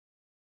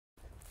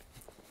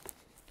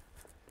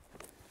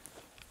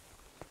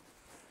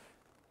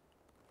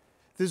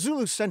The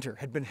Zulu centre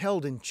had been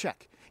held in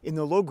check in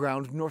the low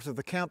ground north of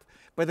the camp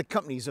by the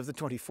companies of the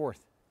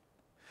 24th.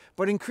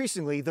 But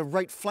increasingly, the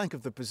right flank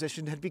of the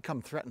position had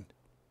become threatened.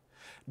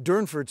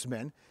 Durnford's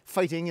men,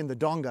 fighting in the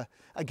donga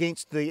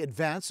against the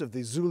advance of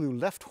the Zulu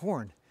left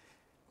horn,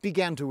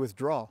 began to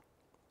withdraw,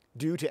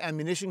 due to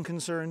ammunition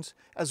concerns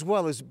as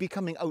well as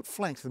becoming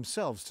outflanked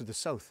themselves to the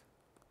south.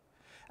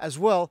 As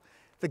well,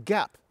 the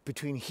gap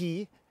between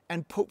he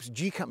and Pope's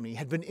G Company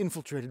had been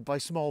infiltrated by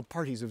small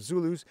parties of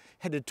Zulus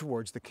headed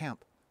towards the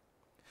camp.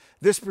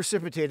 This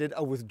precipitated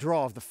a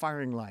withdrawal of the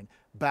firing line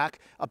back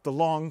up the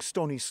long,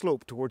 stony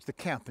slope towards the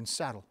camp and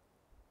saddle.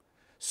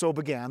 So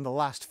began the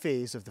last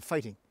phase of the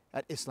fighting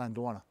at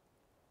Isandlwana.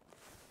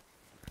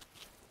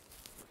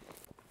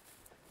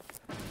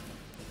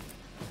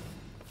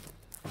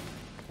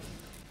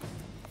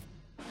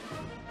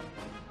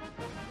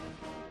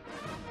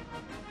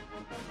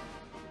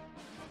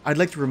 I'd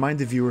like to remind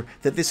the viewer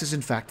that this is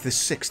in fact the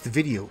 6th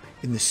video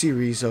in the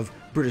series of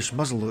British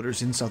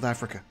muzzleloaders in South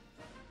Africa.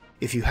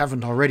 If you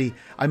haven't already,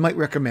 I might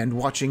recommend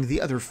watching the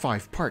other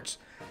 5 parts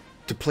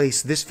to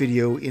place this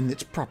video in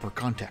its proper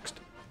context.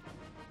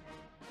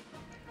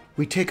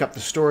 We take up the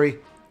story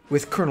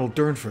with Colonel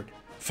Durnford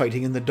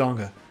fighting in the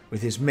donga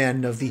with his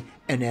men of the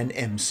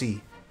NNMC.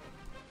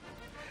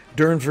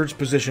 Durnford's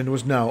position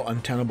was now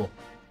untenable.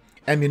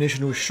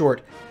 Ammunition was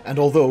short, and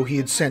although he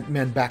had sent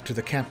men back to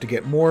the camp to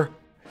get more,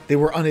 they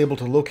were unable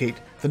to locate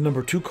the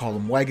No. 2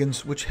 column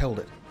wagons which held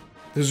it.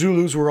 The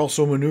Zulus were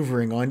also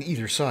maneuvering on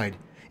either side,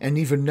 and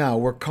even now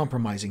were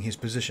compromising his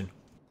position.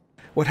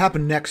 What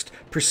happened next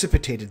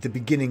precipitated the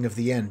beginning of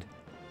the end.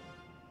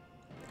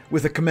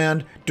 With a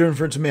command,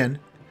 Durnford's men,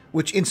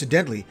 which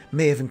incidentally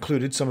may have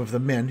included some of the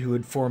men who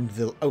had formed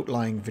the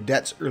outlying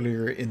vedettes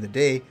earlier in the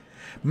day,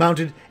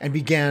 mounted and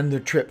began their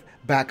trip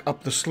back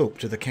up the slope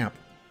to the camp.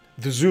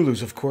 The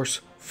Zulus, of course,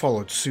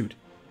 followed suit.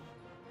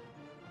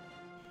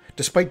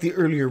 Despite the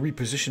earlier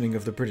repositioning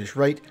of the British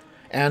right,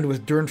 and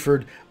with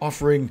Durnford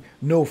offering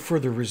no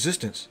further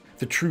resistance,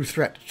 the true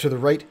threat to the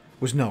right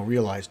was now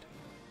realized.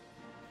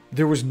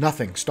 There was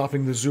nothing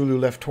stopping the Zulu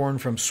left horn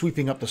from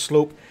sweeping up the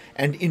slope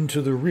and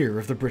into the rear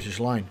of the British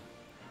line,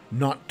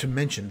 not to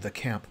mention the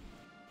camp.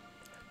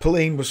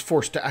 Pillane was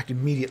forced to act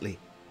immediately,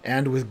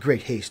 and with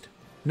great haste.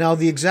 Now,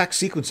 the exact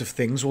sequence of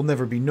things will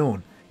never be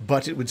known,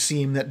 but it would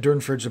seem that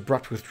Durnford's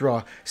abrupt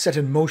withdrawal set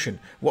in motion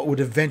what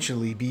would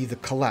eventually be the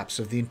collapse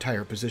of the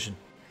entire position.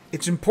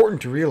 It's important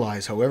to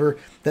realize, however,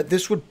 that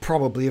this would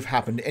probably have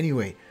happened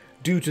anyway,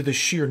 due to the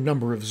sheer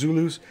number of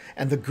Zulus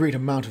and the great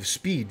amount of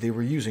speed they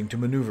were using to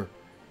maneuver.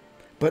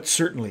 But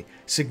certainly,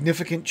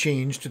 significant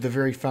change to the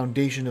very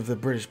foundation of the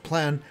British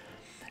plan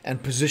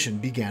and position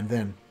began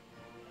then.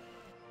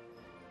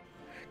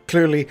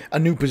 Clearly, a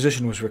new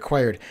position was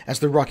required, as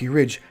the rocky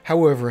ridge,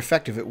 however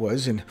effective it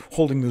was in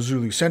holding the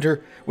Zulu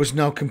centre, was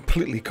now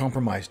completely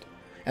compromised,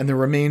 and there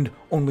remained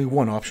only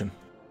one option: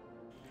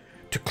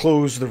 to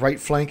close the right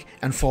flank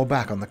and fall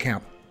back on the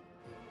camp.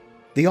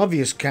 The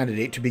obvious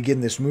candidate to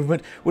begin this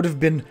movement would have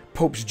been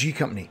Pope's G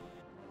Company,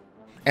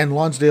 and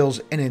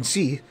Lonsdale's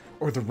NNC,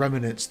 or the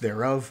remnants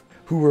thereof,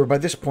 who were by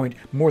this point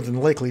more than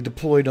likely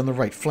deployed on the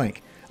right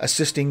flank,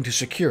 assisting to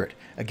secure it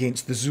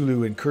against the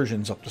Zulu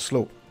incursions up the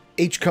slope.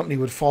 H Company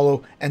would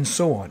follow, and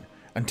so on,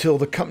 until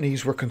the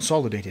companies were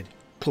consolidated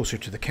closer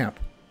to the camp.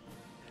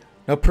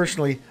 Now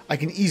personally, I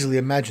can easily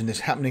imagine this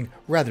happening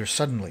rather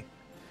suddenly.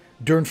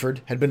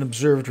 Durnford had been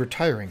observed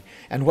retiring,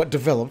 and what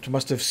developed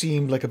must have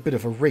seemed like a bit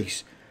of a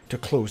race to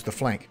close the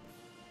flank.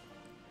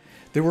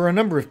 There were a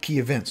number of key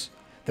events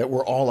that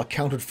were all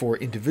accounted for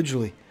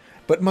individually,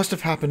 but must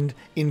have happened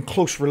in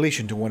close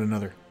relation to one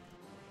another.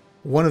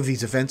 One of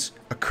these events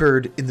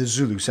occurred in the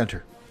Zulu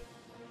centre.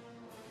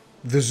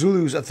 The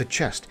Zulus of the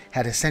chest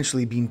had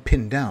essentially been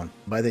pinned down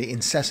by the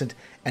incessant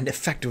and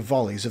effective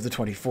volleys of the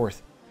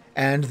 24th,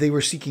 and they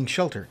were seeking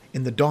shelter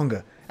in the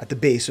donga at the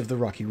base of the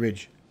rocky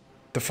ridge.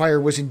 The fire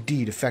was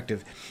indeed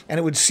effective, and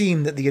it would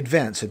seem that the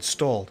advance had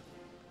stalled.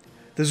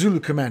 The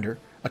Zulu commander,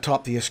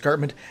 atop the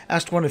escarpment,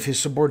 asked one of his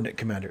subordinate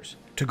commanders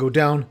to go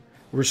down,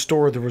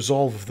 restore the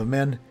resolve of the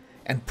men,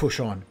 and push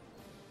on.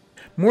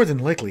 More than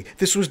likely,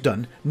 this was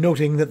done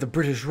noting that the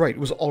British right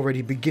was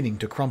already beginning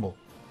to crumble.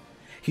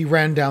 He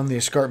ran down the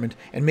escarpment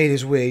and made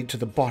his way to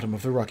the bottom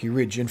of the rocky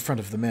ridge in front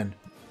of the men.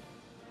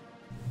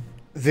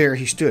 There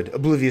he stood,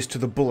 oblivious to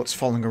the bullets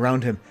falling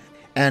around him,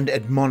 and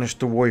admonished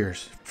the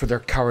warriors for their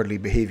cowardly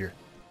behavior.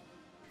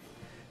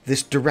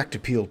 This direct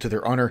appeal to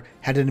their honor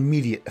had an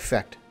immediate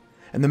effect,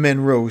 and the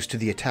men rose to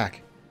the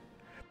attack.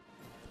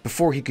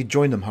 Before he could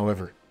join them,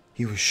 however,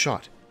 he was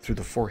shot through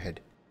the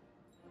forehead.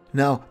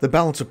 Now, the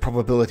balance of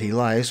probability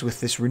lies with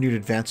this renewed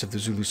advance of the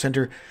Zulu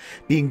centre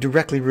being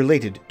directly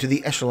related to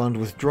the echeloned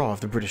withdrawal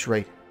of the British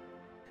right.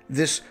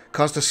 This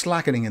caused a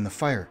slackening in the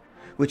fire,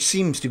 which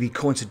seems to be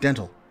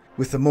coincidental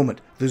with the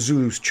moment the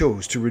Zulus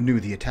chose to renew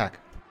the attack.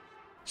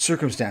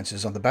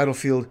 Circumstances on the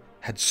battlefield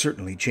had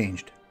certainly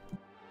changed.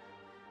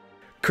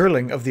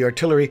 Curling of the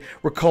artillery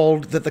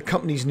recalled that the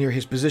companies near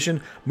his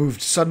position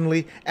moved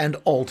suddenly and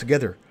all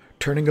together,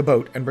 turning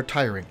about and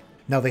retiring,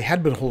 Now they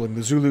had been holding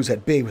the Zulus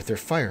at bay with their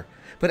fire,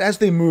 but as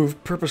they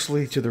moved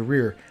purposely to the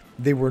rear,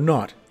 they were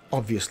not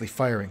obviously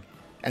firing,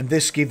 and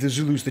this gave the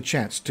Zulus the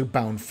chance to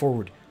bound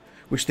forward,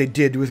 which they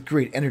did with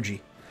great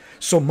energy,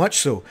 so much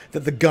so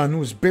that the gun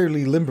was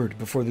barely limbered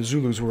before the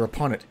Zulus were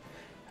upon it,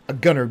 a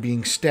gunner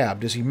being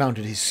stabbed as he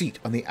mounted his seat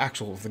on the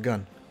axle of the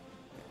gun.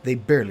 They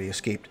barely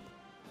escaped.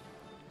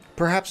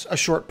 Perhaps a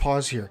short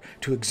pause here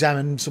to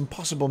examine some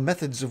possible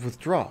methods of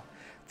withdrawal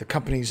the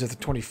companies of the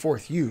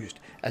 24th used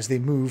as they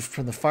moved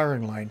from the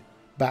firing line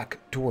back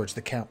towards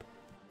the camp.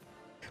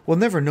 We'll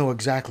never know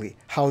exactly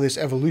how this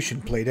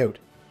evolution played out,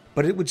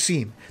 but it would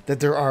seem that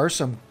there are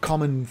some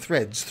common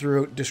threads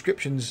throughout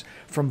descriptions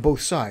from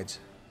both sides,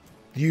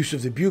 the use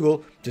of the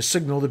bugle to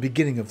signal the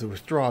beginning of the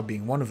withdrawal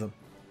being one of them.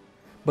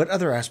 But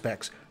other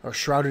aspects are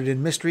shrouded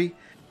in mystery,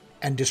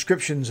 and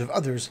descriptions of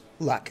others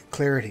lack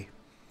clarity.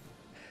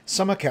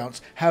 Some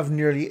accounts have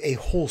nearly a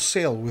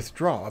wholesale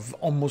withdrawal of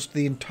almost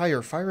the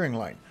entire firing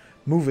line,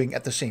 moving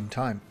at the same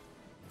time.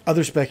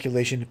 Other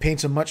speculation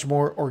paints a much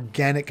more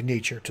organic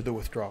nature to the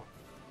withdrawal.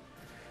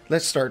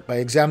 Let's start by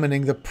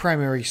examining the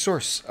primary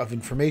source of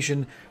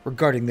information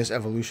regarding this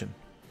evolution: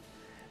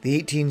 the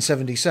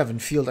 1877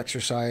 Field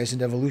Exercise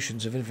and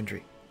Evolutions of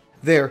Infantry.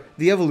 There,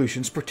 the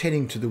evolutions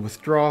pertaining to the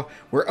withdrawal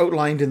were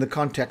outlined in the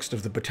context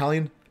of the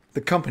battalion,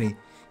 the company,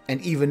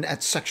 and even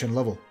at section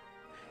level.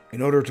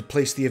 In order to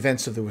place the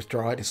events of the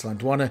withdrawal at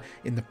Isandlwana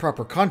in the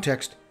proper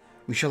context,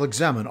 we shall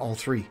examine all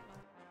three.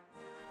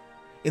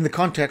 In the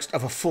context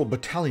of a full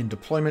battalion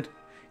deployment,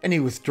 any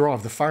withdrawal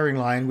of the firing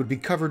line would be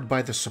covered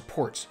by the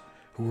supports,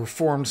 who were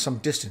formed some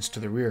distance to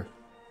the rear.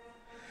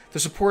 The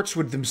supports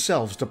would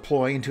themselves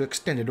deploy into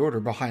extended order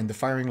behind the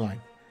firing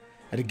line.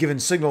 At a given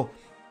signal,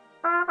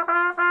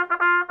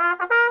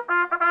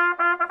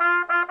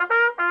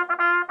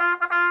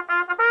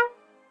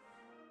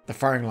 the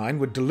firing line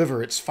would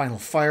deliver its final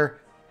fire,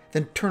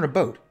 then turn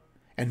about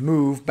and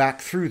move back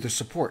through the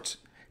supports,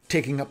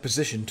 taking up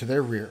position to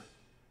their rear.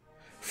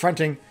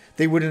 Fronting,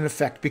 they would in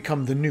effect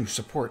become the new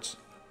supports.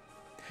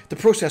 The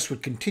process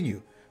would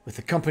continue, with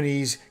the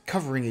companies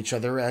covering each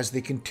other as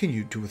they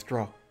continued to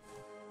withdraw.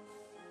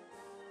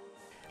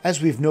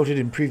 As we've noted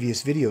in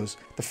previous videos,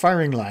 the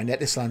firing line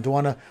at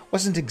Isandlwana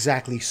wasn't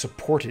exactly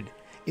supported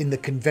in the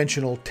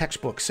conventional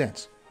textbook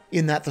sense,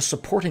 in that the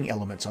supporting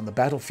elements on the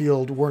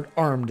battlefield weren't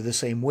armed the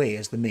same way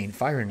as the main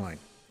firing line.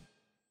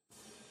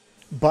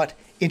 But,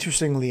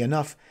 interestingly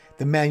enough,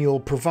 the manual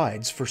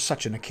provides for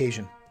such an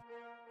occasion.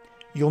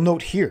 You'll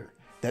note here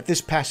that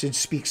this passage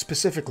speaks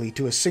specifically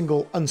to a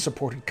single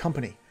unsupported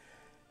company,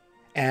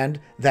 and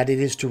that it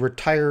is to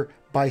retire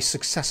by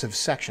successive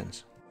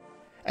sections.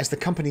 As the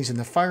companies in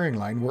the firing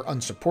line were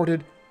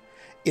unsupported,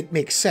 it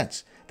makes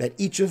sense that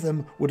each of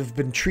them would have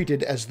been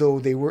treated as though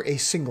they were a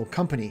single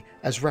company,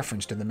 as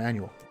referenced in the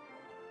manual.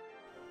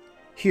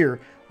 Here,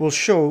 we'll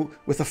show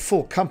with a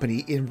full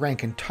company in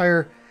rank and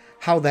tire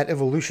how that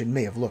evolution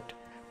may have looked.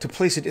 To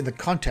place it in the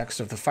context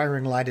of the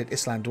firing line at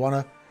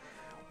Isandlwana,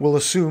 we'll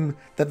assume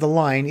that the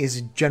line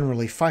is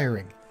generally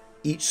firing,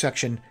 each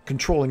section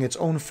controlling its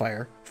own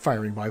fire,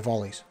 firing by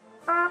volleys.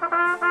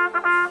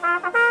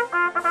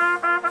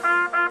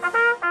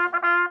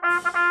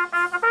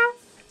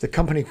 The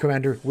company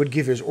commander would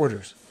give his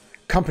orders.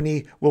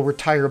 Company will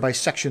retire by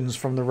sections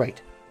from the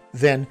right.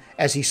 Then,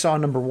 as he saw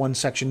number 1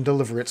 section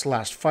deliver its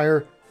last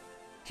fire,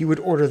 he would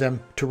order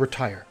them to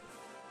retire,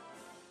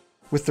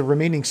 with the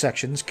remaining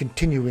sections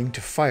continuing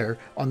to fire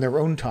on their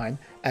own time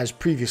as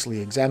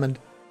previously examined.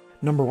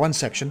 Number 1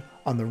 section,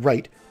 on the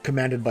right,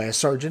 commanded by a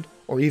sergeant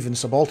or even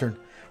subaltern,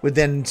 would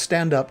then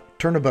stand up,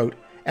 turn about,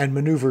 and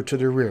maneuver to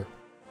their rear.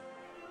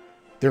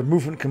 Their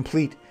movement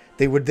complete,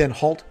 they would then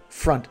halt,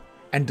 front,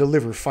 and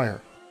deliver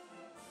fire.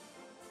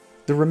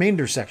 The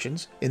remainder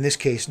sections, in this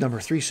case number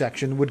 3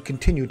 section, would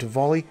continue to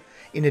volley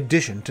in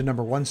addition to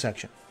number 1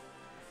 section.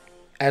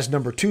 As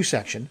number 2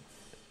 section,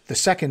 the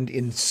second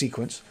in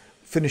sequence,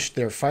 finished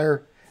their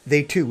fire,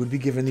 they too would be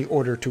given the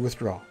order to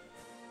withdraw.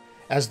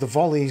 As the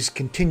volleys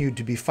continued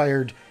to be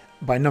fired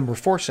by number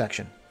 4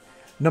 section,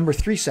 number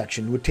 3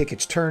 section would take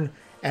its turn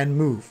and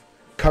move,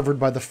 covered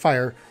by the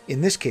fire,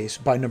 in this case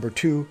by number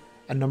 2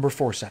 and number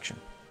 4 section.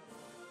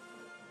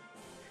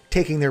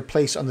 Taking their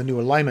place on the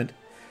new alignment,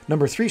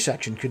 number 3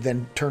 section could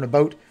then turn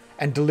about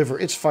and deliver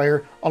its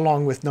fire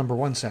along with number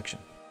 1 section,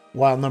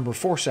 while number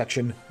 4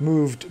 section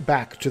moved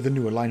back to the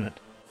new alignment.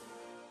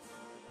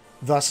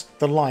 Thus,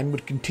 the line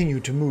would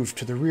continue to move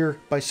to the rear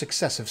by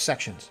successive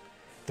sections,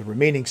 the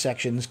remaining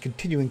sections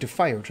continuing to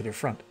fire to their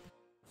front.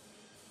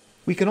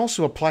 We can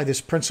also apply this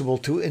principle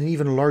to an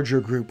even larger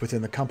group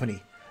within the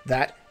company,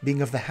 that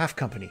being of the half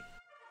company.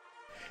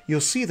 You'll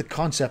see the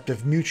concept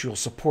of mutual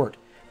support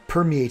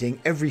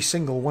permeating every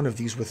single one of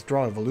these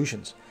withdrawal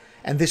evolutions,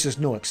 and this is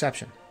no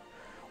exception.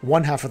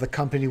 One half of the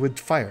company would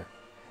fire.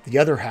 The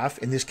other half,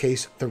 in this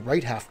case the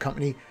right half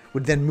company,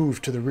 would then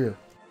move to the rear.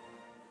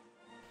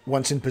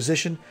 Once in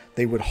position,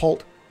 they would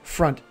halt,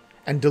 front,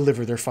 and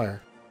deliver their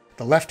fire.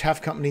 The left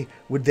half company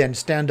would then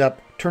stand up,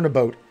 turn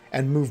about,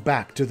 and move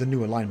back to the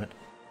new alignment.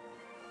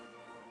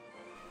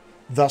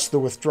 Thus the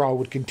withdrawal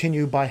would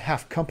continue by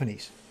half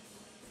companies.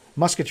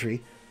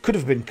 Musketry could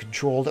have been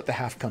controlled at the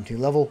half-company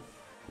level,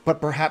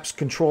 but perhaps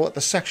control at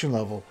the section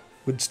level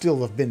would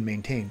still have been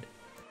maintained.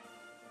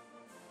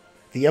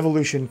 The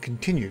evolution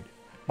continued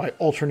by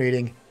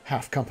alternating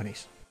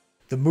half-companies,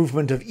 the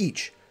movement of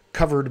each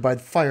covered by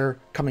the fire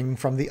coming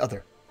from the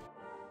other.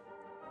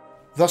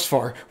 Thus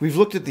far, we've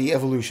looked at the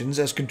evolutions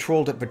as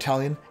controlled at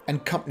battalion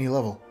and company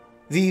level.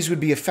 These would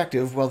be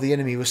effective while the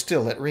enemy was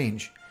still at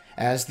range,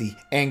 as the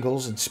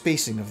angles and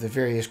spacing of the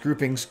various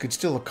groupings could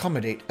still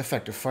accommodate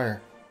effective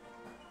fire.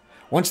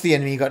 Once the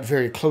enemy got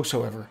very close,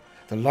 however,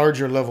 the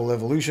larger level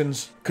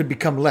evolutions could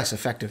become less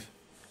effective.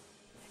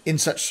 In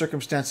such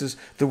circumstances,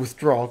 the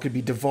withdrawal could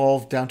be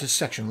devolved down to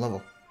section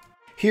level.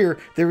 Here,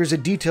 there is a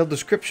detailed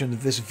description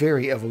of this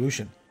very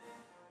evolution.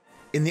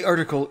 In the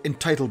article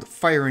entitled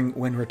Firing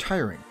When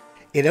Retiring,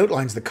 it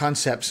outlines the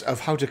concepts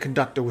of how to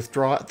conduct a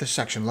withdrawal at the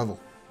section level.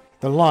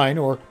 The line,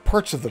 or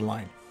parts of the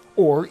line,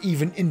 or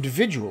even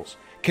individuals,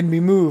 can be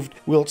moved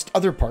whilst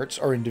other parts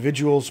or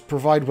individuals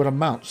provide what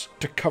amounts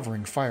to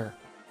covering fire.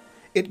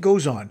 It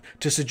goes on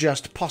to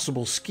suggest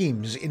possible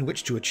schemes in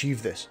which to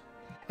achieve this.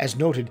 As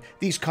noted,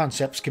 these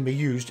concepts can be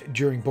used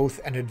during both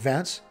an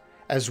advance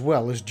as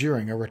well as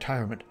during a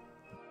retirement.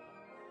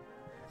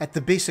 At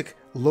the basic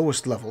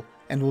lowest level,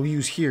 and we'll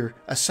use here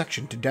a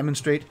section to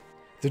demonstrate,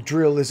 the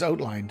drill is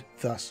outlined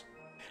thus.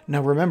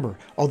 Now remember,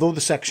 although the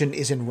section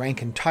is in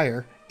rank and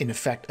tire, in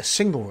effect a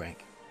single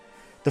rank,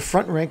 the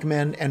front rank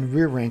man and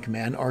rear rank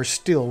man are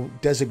still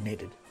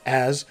designated,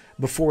 as,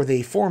 before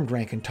they formed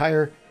rank and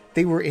tire,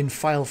 they were in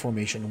file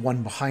formation,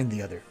 one behind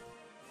the other.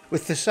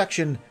 With the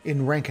section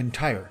in rank and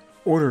tire,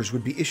 orders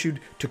would be issued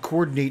to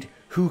coordinate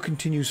who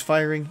continues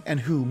firing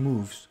and who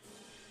moves.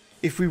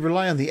 If we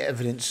rely on the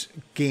evidence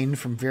gained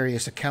from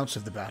various accounts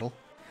of the battle,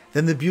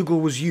 then the bugle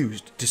was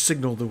used to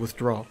signal the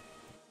withdrawal.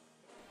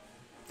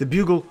 The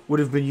bugle would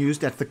have been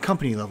used at the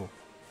company level.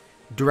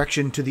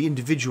 Direction to the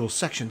individual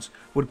sections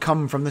would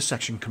come from the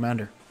section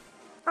commander.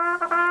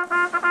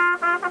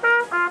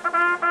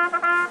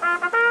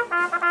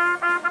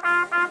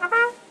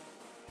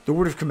 The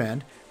word of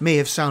command may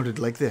have sounded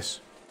like this.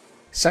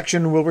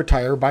 Section will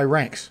retire by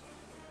ranks.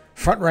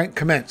 Front rank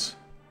commence.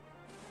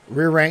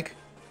 Rear rank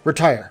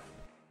retire.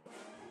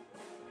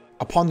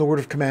 Upon the word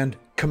of command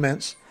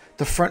commence,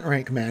 the front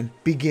rank man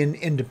begin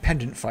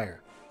independent fire,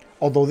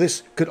 although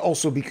this could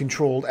also be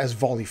controlled as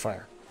volley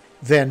fire.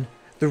 Then,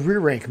 the rear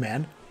rank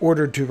man,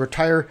 ordered to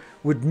retire,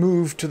 would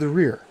move to the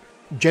rear,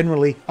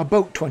 generally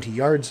about 20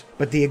 yards,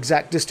 but the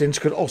exact distance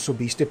could also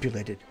be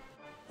stipulated.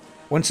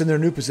 Once in their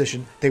new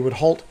position, they would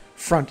halt,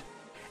 front,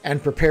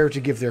 and prepare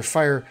to give their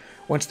fire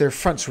once their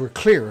fronts were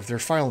clear of their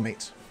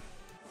filemates.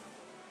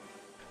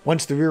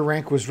 Once the rear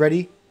rank was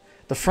ready,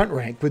 the front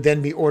rank would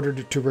then be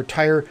ordered to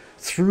retire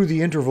through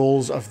the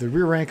intervals of the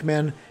rear rank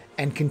men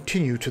and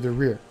continue to the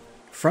rear,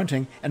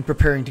 fronting and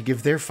preparing to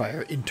give their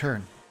fire in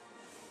turn.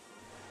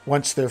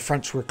 Once their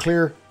fronts were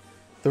clear,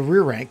 the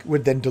rear rank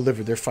would then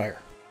deliver their fire,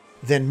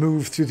 then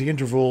move through the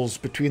intervals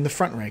between the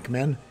front rank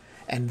men,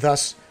 and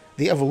thus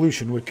the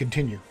evolution would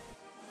continue.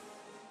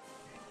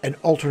 An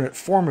alternate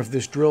form of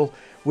this drill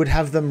would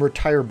have them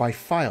retire by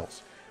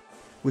files,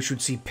 which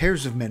would see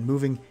pairs of men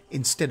moving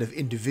instead of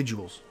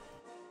individuals.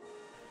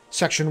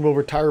 Section will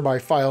retire by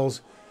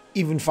files,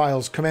 even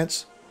files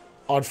commence,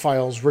 odd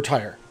files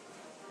retire.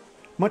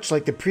 Much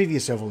like the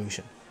previous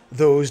evolution,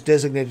 those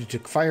designated to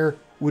fire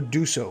would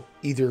do so,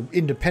 either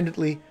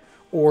independently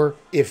or,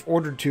 if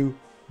ordered to,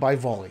 by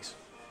volleys.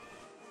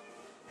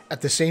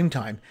 At the same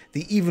time,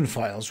 the even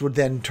files would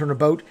then turn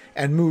about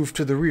and move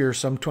to the rear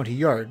some 20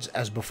 yards,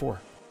 as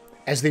before.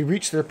 As they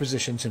reached their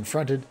positions and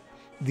fronted,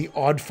 the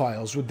odd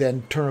files would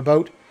then turn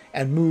about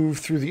and move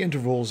through the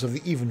intervals of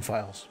the even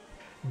files,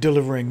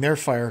 delivering their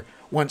fire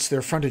once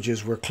their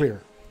frontages were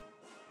clear.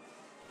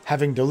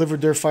 Having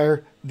delivered their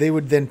fire, they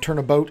would then turn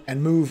about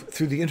and move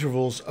through the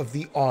intervals of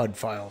the odd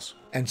files,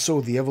 and so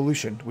the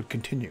evolution would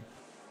continue.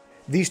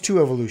 These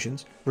two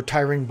evolutions,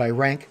 retiring by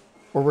rank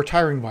or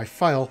retiring by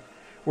file,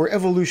 were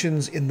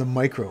evolutions in the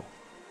micro.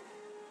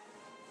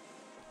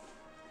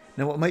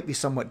 Now it might be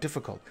somewhat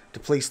difficult to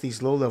place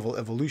these low-level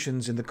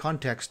evolutions in the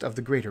context of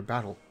the greater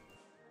battle.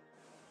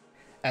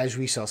 As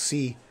we shall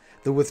see,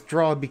 the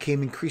withdrawal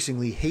became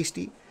increasingly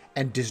hasty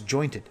and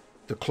disjointed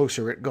the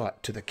closer it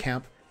got to the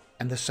camp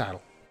and the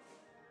saddle.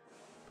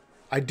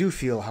 I do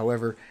feel,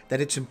 however,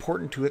 that it's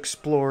important to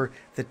explore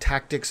the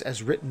tactics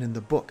as written in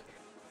the book,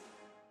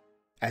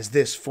 as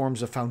this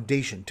forms a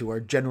foundation to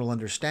our general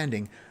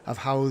understanding of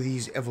how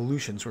these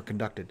evolutions were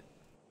conducted.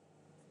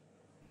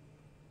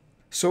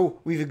 So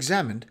we've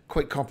examined,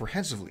 quite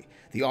comprehensively,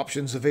 the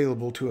options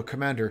available to a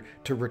commander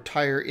to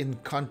retire in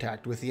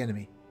contact with the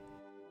enemy.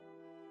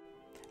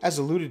 As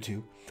alluded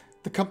to,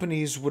 the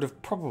companies would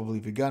have probably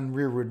begun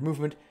rearward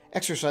movement,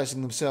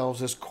 exercising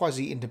themselves as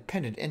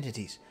quasi-independent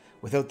entities,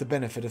 without the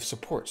benefit of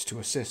supports to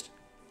assist.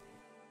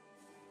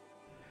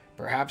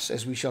 Perhaps,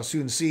 as we shall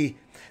soon see,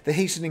 the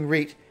hastening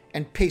rate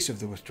and pace of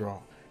the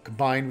withdrawal,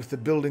 combined with the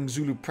building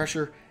Zulu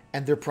pressure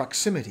and their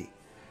proximity,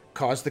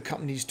 caused the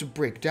companies to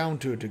break down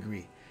to a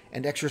degree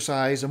and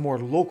exercise a more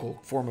local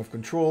form of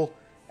control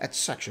at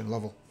section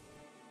level.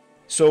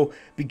 So,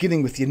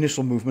 beginning with the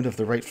initial movement of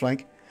the right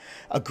flank,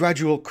 a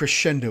gradual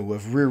crescendo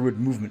of rearward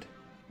movement,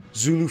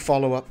 Zulu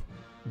follow-up,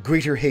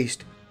 greater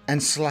haste,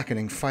 and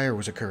slackening fire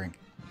was occurring.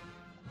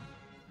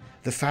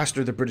 The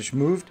faster the British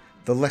moved,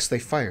 the less they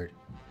fired.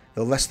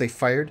 The less they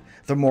fired,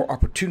 the more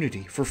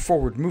opportunity for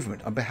forward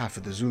movement on behalf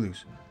of the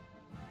Zulus.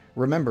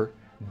 Remember,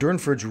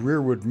 Durnford's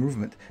rearward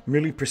movement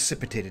merely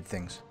precipitated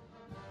things.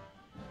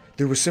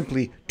 There was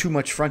simply too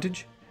much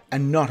frontage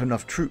and not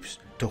enough troops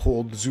to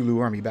hold the Zulu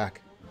army back.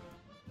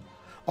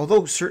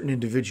 Although certain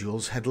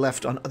individuals had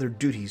left on other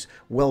duties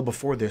well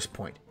before this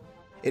point,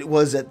 it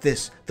was at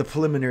this, the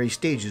preliminary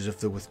stages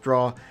of the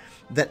withdrawal,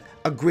 that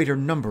a greater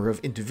number of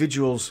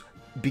individuals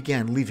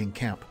began leaving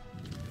camp.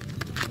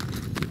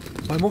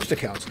 By most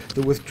accounts,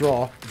 the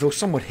withdrawal, though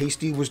somewhat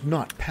hasty, was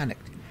not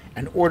panicked,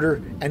 and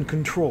order and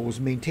control was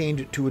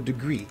maintained to a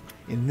degree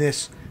in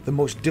this, the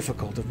most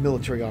difficult of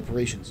military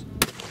operations,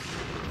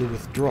 the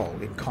withdrawal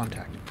in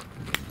contact.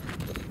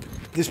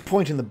 This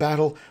point in the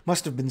battle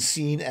must have been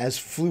seen as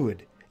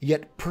fluid,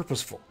 yet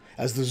purposeful,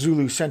 as the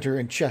Zulu center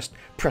and chest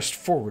pressed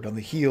forward on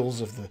the heels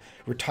of the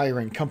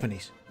retiring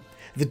companies.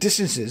 The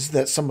distances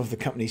that some of the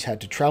companies had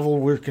to travel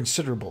were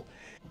considerable,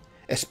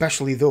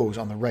 especially those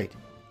on the right.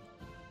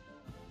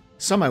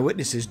 Some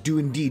eyewitnesses do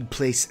indeed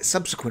place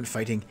subsequent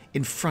fighting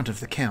in front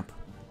of the camp.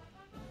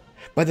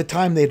 By the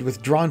time they had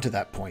withdrawn to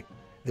that point,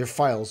 their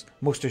files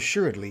most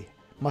assuredly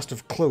must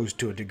have closed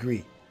to a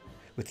degree,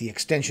 with the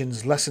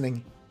extensions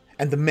lessening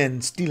and the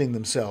men steeling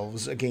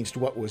themselves against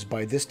what was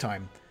by this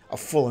time a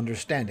full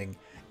understanding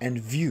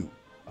and view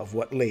of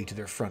what lay to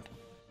their front.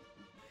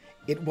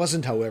 It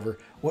wasn't, however,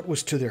 what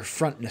was to their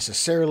front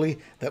necessarily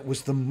that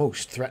was the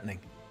most threatening.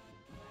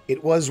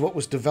 It was what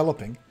was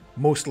developing,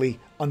 mostly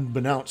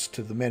unbeknownst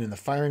to the men in the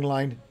firing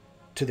line,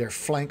 to their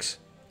flanks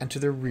and to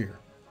their rear.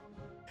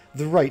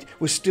 The right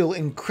was still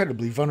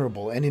incredibly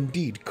vulnerable and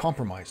indeed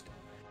compromised.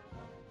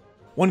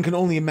 One can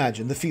only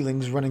imagine the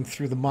feelings running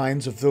through the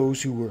minds of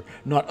those who were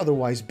not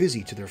otherwise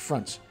busy to their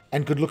fronts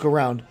and could look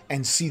around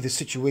and see the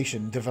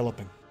situation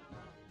developing.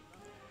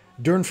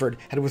 Durnford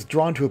had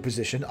withdrawn to a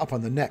position up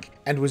on the neck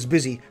and was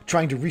busy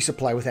trying to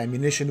resupply with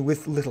ammunition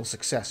with little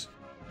success.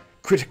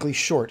 Critically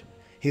short,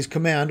 his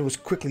command was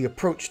quickly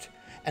approached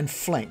and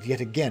flanked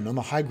yet again on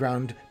the high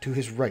ground to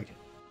his right.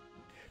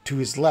 To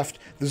his left,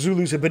 the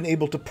Zulus had been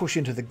able to push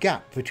into the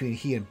gap between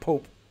he and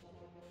Pope,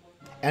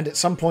 and at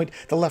some point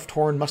the left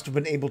horn must have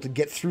been able to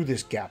get through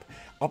this gap,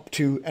 up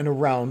to and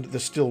around the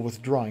still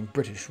withdrawing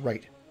British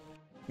right.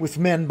 With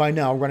men by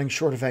now running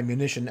short of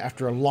ammunition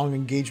after a long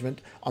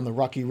engagement on the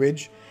rocky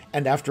ridge,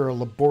 and after a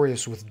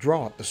laborious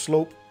withdrawal up the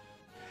slope,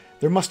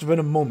 there must have been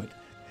a moment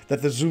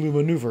that the Zulu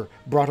maneuver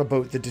brought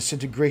about the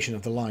disintegration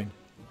of the line.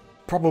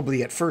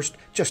 Probably at first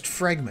just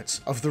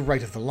fragments of the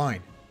right of the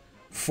line,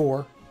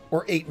 4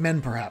 or 8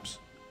 men perhaps.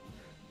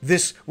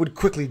 This would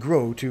quickly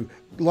grow to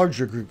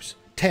larger groups,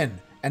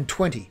 10 and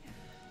 20.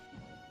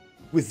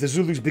 With the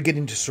Zulus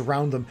beginning to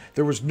surround them,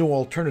 there was no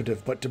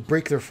alternative but to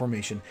break their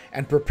formation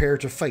and prepare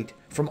to fight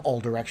from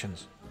all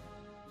directions.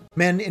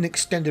 Men in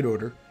extended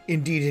order,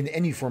 indeed in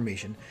any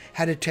formation,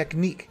 had a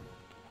technique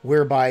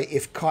whereby,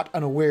 if caught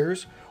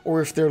unawares,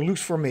 or if their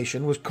loose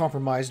formation was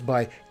compromised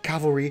by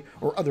cavalry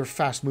or other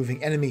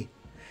fast-moving enemy,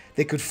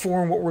 they could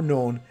form what were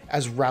known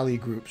as rally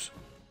groups.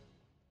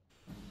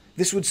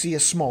 This would see a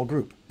small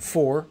group,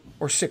 4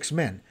 or 6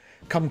 men,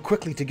 come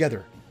quickly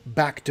together,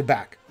 back to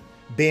back,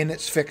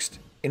 bayonets fixed,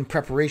 in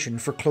preparation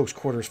for close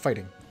quarters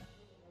fighting.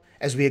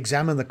 As we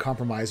examine the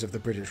compromise of the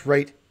British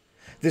right,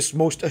 this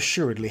most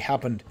assuredly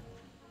happened.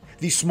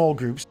 These small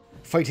groups,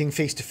 fighting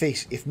face to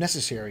face if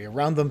necessary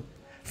around them,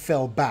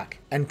 fell back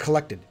and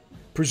collected,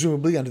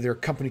 presumably under their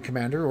company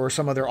commander or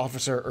some other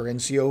officer or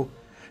NCO,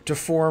 to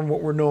form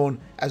what were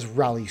known as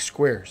rally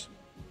squares.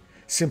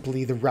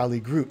 Simply the rally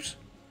groups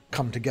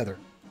come together.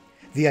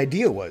 The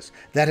idea was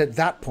that at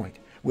that point,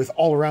 with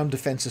all-around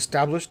defense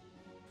established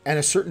and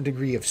a certain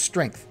degree of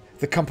strength,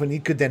 the company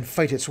could then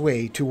fight its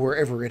way to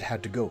wherever it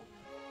had to go.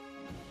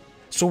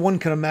 So one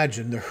can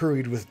imagine the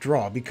hurried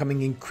withdrawal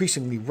becoming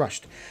increasingly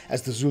rushed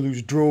as the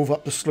Zulus drove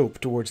up the slope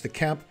towards the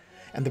camp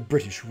and the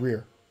British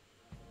rear.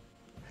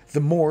 The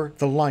more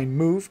the line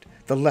moved,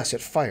 the less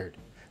it fired.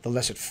 The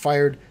less it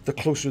fired, the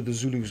closer the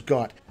Zulus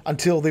got,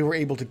 until they were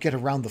able to get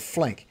around the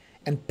flank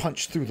and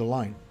punch through the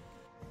line.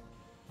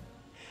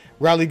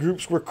 Rally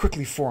groups were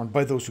quickly formed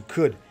by those who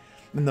could,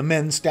 and the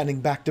men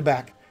standing back to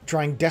back,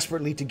 trying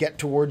desperately to get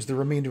towards the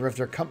remainder of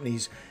their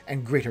companies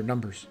and greater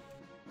numbers.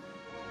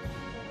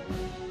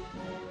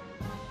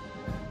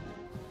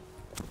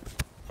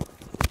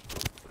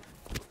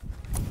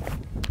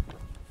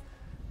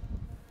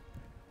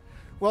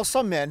 While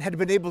some men had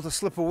been able to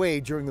slip away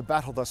during the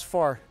battle thus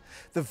far,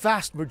 the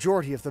vast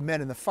majority of the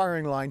men in the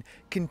firing line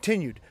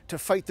continued to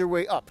fight their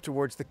way up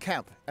towards the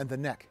camp and the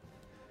neck.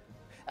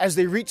 As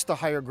they reached the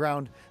higher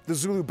ground, the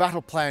Zulu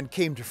battle plan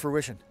came to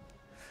fruition.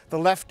 The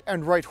left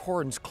and right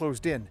horns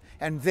closed in,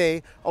 and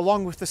they,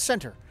 along with the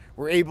center,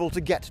 were able to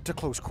get to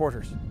close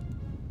quarters.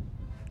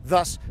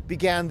 Thus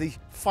began the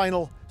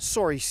final,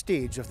 sorry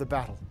stage of the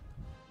battle.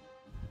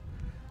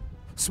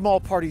 Small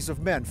parties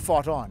of men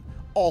fought on,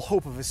 all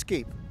hope of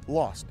escape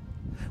lost,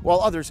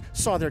 while others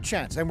saw their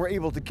chance and were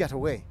able to get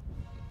away.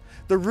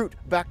 The route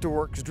back to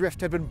Rorke's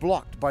Drift had been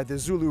blocked by the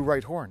Zulu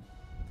right horn,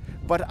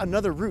 but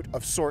another route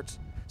of sorts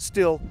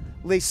still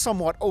lay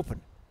somewhat open,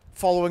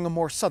 following a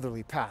more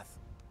southerly path.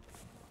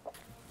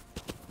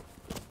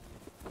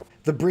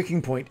 The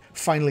breaking point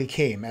finally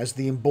came as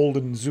the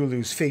emboldened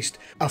Zulus faced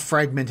a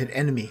fragmented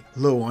enemy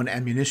low on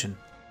ammunition,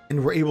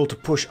 and were able to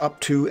push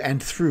up to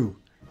and through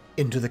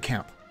into the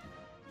camp.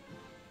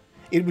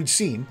 It would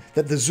seem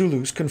that the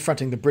Zulus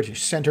confronting the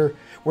British centre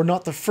were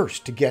not the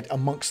first to get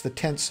amongst the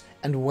tents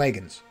and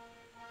wagons,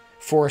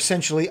 for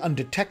essentially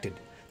undetected,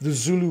 the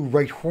Zulu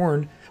right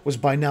horn was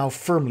by now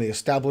firmly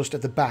established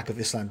at the back of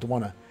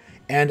Isandlwana,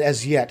 and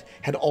as yet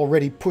had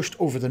already pushed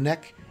over the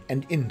neck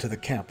and into the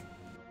camp.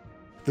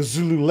 The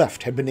Zulu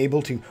left had been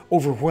able to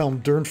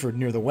overwhelm Durnford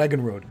near the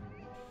wagon road,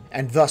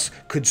 and thus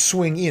could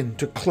swing in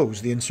to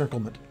close the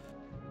encirclement.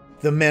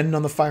 The men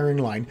on the firing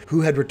line,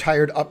 who had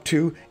retired up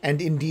to,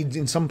 and indeed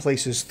in some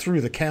places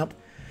through the camp,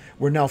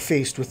 were now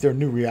faced with their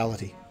new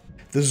reality.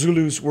 The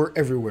Zulus were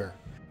everywhere,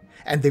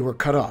 and they were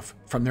cut off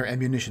from their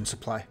ammunition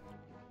supply.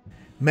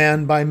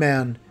 Man by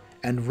man,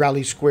 and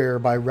rally square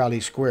by rally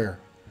square,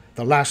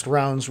 the last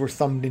rounds were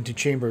thumbed into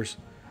chambers,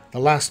 the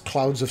last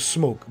clouds of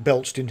smoke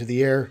belched into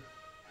the air,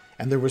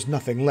 and there was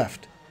nothing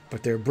left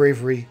but their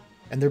bravery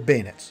and their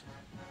bayonets.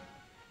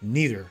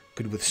 Neither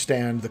could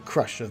withstand the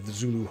crush of the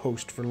Zulu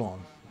host for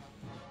long.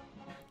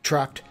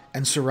 Trapped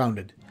and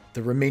surrounded,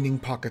 the remaining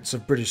pockets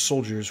of British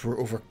soldiers were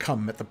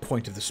overcome at the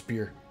point of the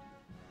spear.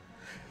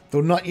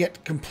 Though not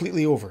yet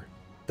completely over,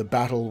 the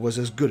battle was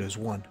as good as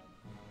won.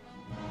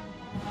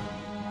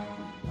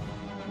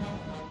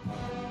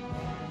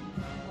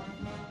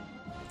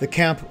 The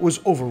camp was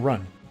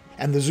overrun,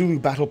 and the Zulu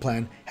battle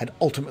plan had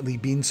ultimately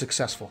been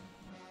successful.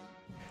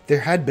 There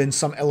had been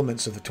some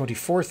elements of the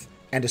 24th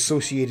and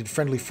associated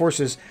friendly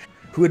forces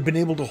who had been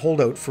able to hold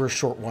out for a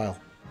short while.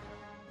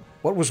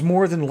 What was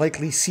more than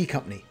likely C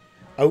Company,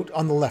 out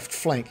on the left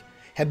flank,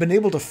 had been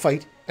able to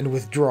fight and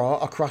withdraw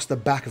across the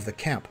back of the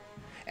camp,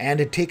 and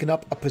had taken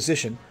up a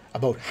position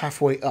about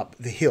halfway up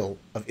the hill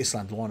of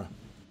Isandlwana.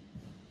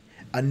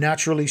 A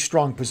naturally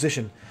strong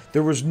position,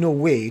 there was no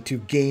way to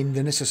gain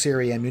the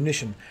necessary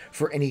ammunition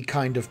for any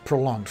kind of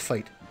prolonged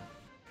fight.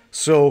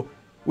 So,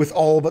 with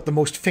all but the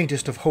most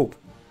faintest of hope,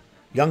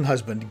 young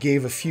husband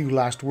gave a few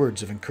last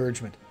words of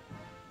encouragement.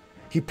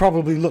 He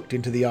probably looked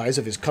into the eyes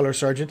of his colour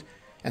sergeant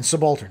and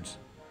subalterns,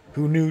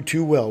 who knew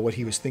too well what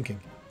he was thinking,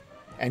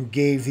 and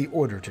gave the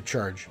order to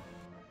charge.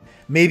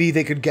 Maybe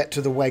they could get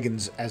to the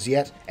wagons as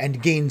yet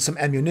and gain some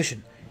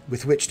ammunition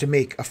with which to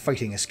make a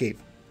fighting escape.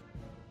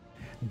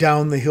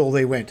 Down the hill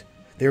they went,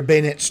 their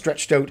bayonets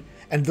stretched out,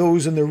 and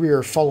those in the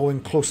rear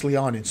following closely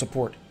on in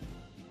support.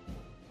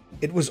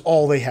 It was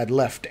all they had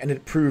left, and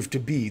it proved to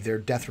be their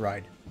death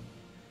ride.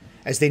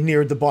 As they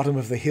neared the bottom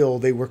of the hill,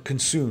 they were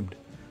consumed,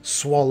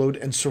 swallowed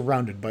and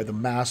surrounded by the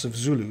mass of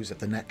Zulus at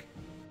the neck.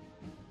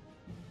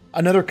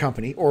 Another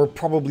company, or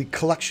probably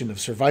collection of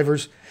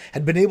survivors,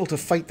 had been able to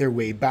fight their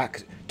way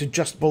back to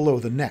just below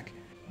the neck,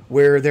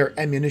 where their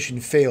ammunition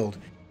failed,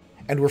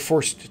 and were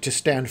forced to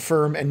stand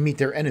firm and meet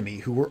their enemy,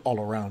 who were all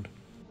around.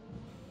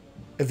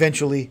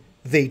 Eventually,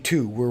 they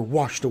too were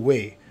washed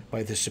away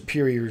by the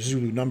superior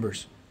Zulu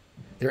numbers,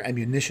 their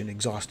ammunition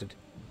exhausted.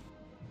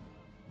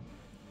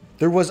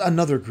 There was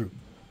another group,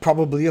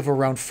 probably of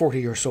around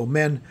 40 or so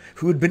men,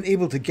 who had been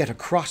able to get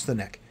across the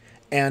neck,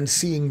 and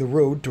seeing the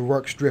road to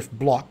Rorke's Drift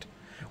blocked,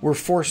 were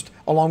forced,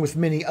 along with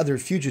many other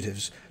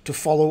fugitives, to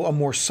follow a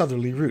more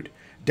southerly route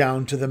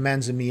down to the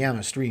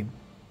Manzimiyama stream.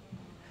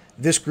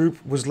 This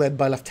group was led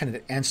by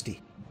Lieutenant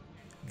Anstey.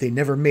 They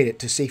never made it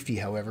to safety,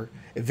 however,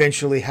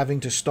 eventually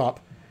having to stop,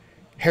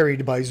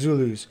 harried by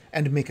Zulus,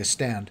 and make a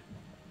stand.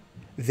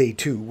 They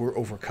too were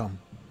overcome.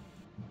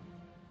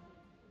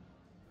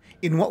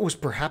 In what was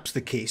perhaps the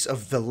case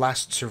of the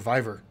last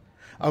survivor,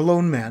 a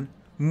lone man,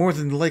 more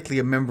than likely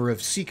a member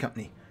of C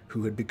Company,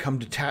 who had become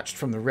detached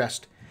from the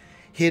rest,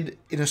 hid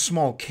in a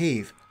small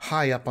cave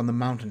high up on the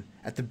mountain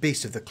at the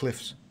base of the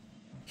cliffs.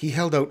 He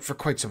held out for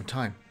quite some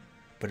time,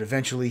 but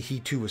eventually he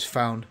too was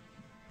found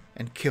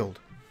and killed.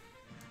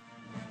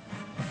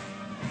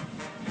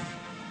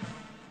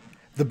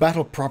 The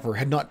battle proper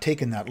had not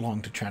taken that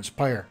long to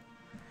transpire.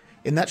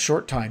 In that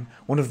short time,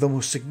 one of the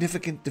most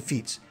significant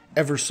defeats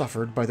ever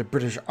suffered by the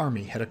British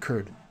Army had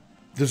occurred.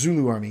 The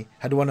Zulu army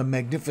had won a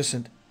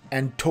magnificent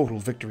and total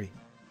victory.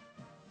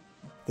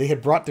 They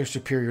had brought their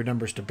superior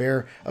numbers to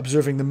bear,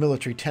 observing the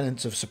military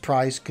tenets of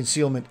surprise,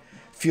 concealment,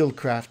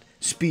 fieldcraft,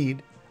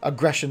 speed,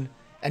 aggression,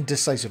 and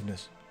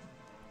decisiveness.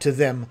 To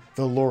them,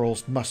 the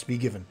laurels must be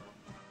given.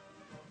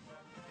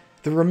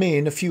 There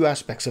remain a few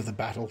aspects of the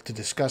battle to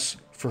discuss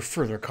for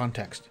further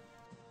context.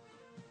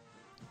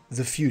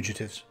 The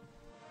fugitives.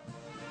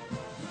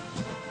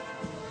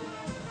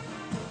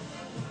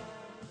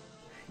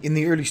 In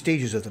the early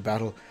stages of the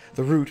battle,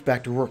 the route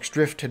back to Rorke's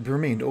Drift had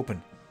remained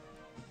open.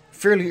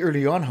 Fairly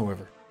early on,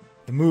 however,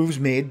 the moves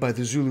made by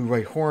the Zulu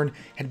right horn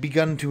had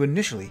begun to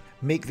initially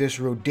make this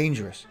road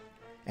dangerous,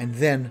 and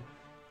then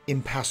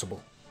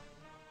impassable.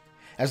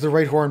 As the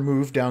Right Horn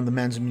moved down the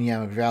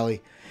Manzimnyama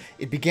Valley,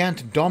 it began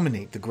to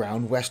dominate the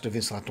ground west of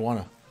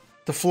Isandlwana.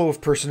 The flow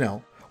of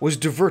personnel was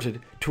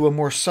diverted to a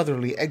more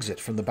southerly exit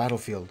from the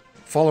battlefield,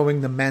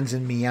 following the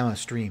Manzimnyama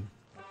stream.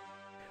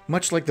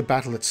 Much like the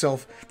battle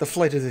itself, the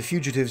flight of the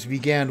fugitives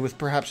began with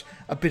perhaps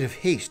a bit of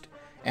haste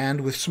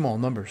and with small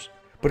numbers,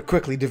 but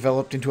quickly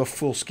developed into a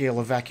full-scale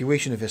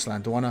evacuation of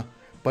Isandlwana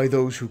by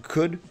those who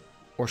could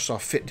or saw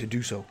fit to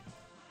do so.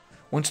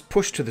 Once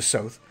pushed to the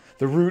south,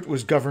 the route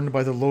was governed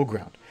by the low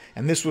ground,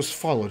 and this was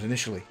followed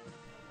initially.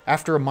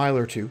 After a mile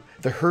or two,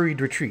 the hurried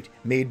retreat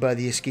made by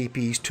the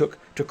escapees took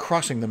to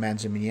crossing the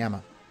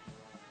Manzimnyama.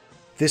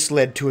 This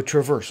led to a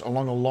traverse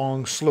along a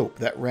long slope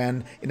that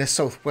ran in a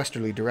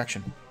southwesterly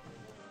direction.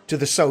 To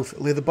the south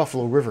lay the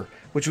Buffalo River,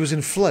 which was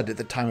in flood at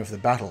the time of the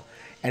battle,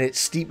 and its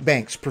steep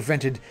banks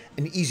prevented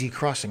an easy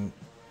crossing.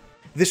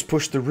 This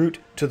pushed the route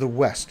to the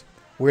west,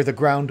 where the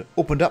ground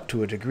opened up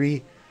to a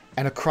degree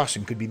and a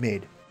crossing could be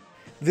made.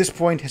 This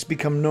point has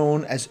become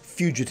known as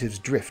Fugitives'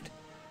 Drift,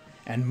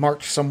 and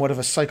marked somewhat of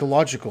a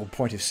psychological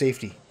point of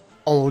safety.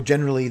 Although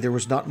generally there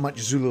was not much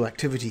Zulu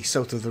activity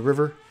south of the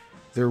river,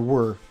 there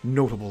were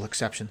notable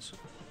exceptions.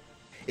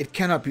 It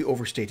cannot be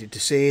overstated to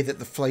say that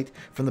the flight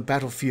from the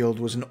battlefield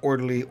was an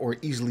orderly or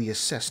easily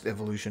assessed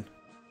evolution.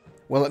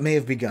 While it may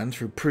have begun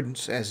through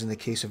prudence, as in the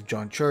case of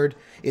John Chard,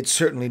 it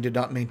certainly did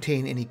not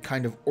maintain any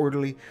kind of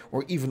orderly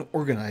or even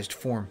organized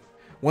form.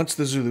 Once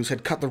the Zulus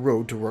had cut the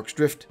road to Rorke's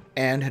Drift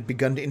and had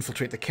begun to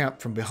infiltrate the camp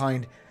from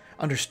behind,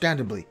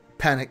 understandably,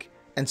 panic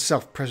and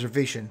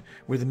self-preservation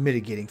were the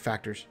mitigating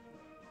factors.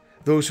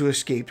 Those who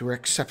escaped were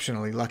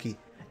exceptionally lucky,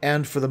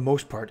 and for the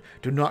most part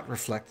do not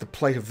reflect the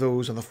plight of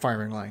those on the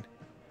firing line.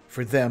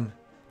 For them,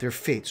 their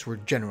fates were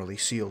generally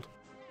sealed.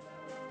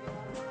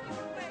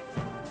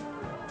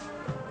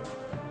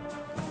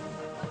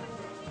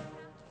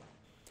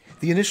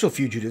 The initial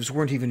fugitives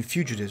weren't even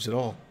fugitives at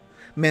all.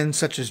 Men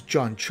such as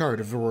John Chard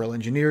of the Royal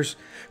Engineers,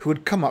 who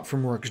had come up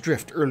from Rorke's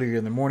Drift earlier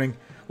in the morning,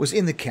 was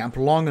in the camp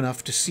long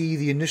enough to see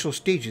the initial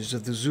stages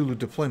of the Zulu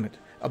deployment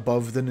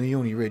above the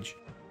Nyoni Ridge.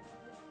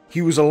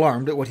 He was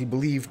alarmed at what he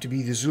believed to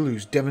be the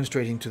Zulus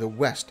demonstrating to the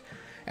west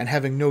and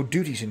having no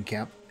duties in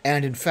camp,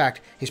 and in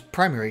fact his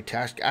primary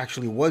task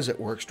actually was at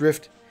Rorke's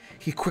Drift.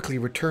 He quickly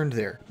returned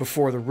there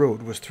before the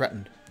road was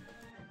threatened.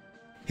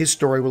 His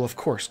story will of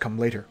course come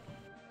later.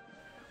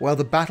 While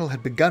the battle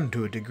had begun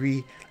to a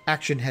degree,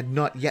 action had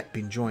not yet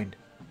been joined.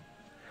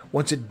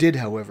 Once it did,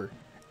 however,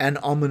 an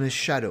ominous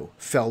shadow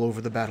fell over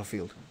the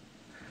battlefield.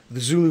 The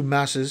Zulu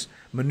masses,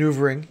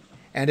 maneuvering,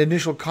 and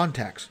initial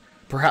contacts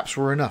perhaps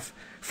were enough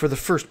for the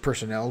first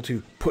personnel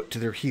to put to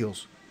their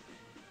heels.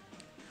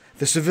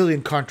 The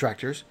civilian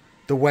contractors,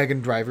 the wagon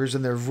drivers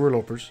and their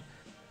voorlopers,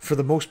 for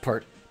the most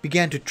part,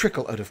 began to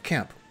trickle out of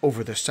camp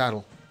over the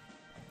saddle.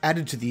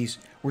 Added to these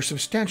were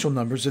substantial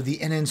numbers of the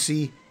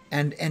NNC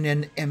and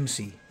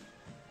NNMC,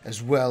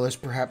 as well as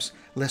perhaps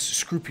less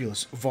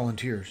scrupulous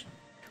volunteers.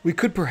 We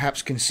could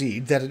perhaps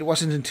concede that it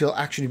wasn't until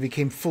action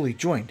became fully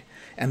joined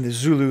and the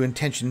Zulu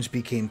intentions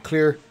became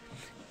clear,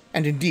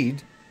 and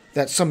indeed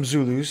that some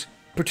Zulus,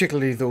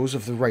 particularly those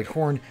of the Right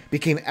Horn,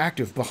 became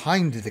active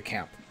behind the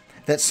camp,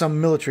 that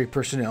some military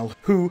personnel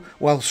who,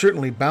 while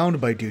certainly bound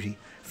by duty,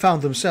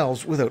 found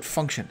themselves without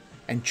function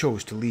and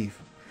chose to leave.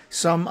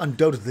 Some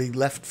undoubtedly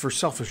left for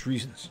selfish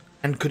reasons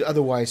and could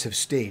otherwise have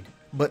stayed,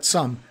 but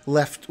some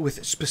left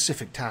with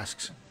specific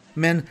tasks.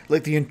 Men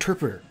like the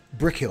interpreter,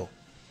 Brickhill,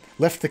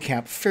 left the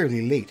camp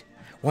fairly late,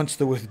 once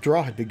the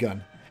withdrawal had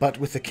begun, but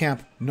with the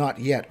camp not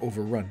yet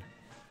overrun.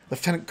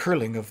 Lieutenant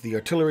Curling of the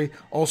artillery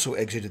also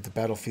exited the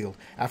battlefield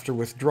after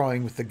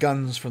withdrawing with the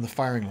guns from the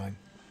firing line.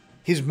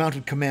 His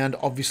mounted command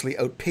obviously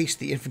outpaced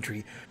the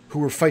infantry who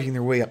were fighting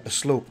their way up the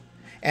slope,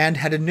 and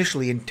had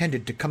initially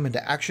intended to come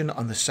into action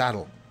on the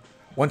saddle.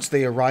 Once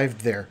they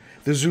arrived there,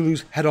 the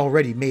Zulus had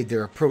already made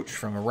their approach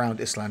from around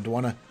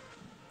Isandlwana,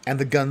 and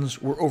the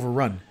guns were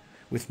overrun,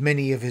 with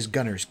many of his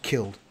gunners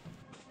killed.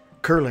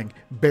 Curling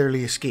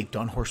barely escaped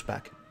on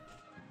horseback.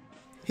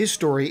 His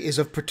story is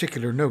of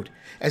particular note,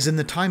 as in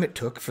the time it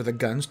took for the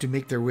guns to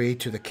make their way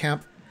to the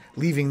camp,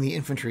 leaving the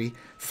infantry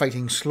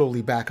fighting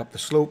slowly back up the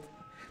slope,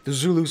 the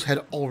Zulus had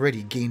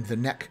already gained the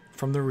neck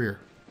from the rear.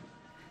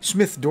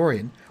 Smith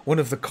Dorian, one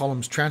of the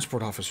column's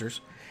transport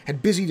officers,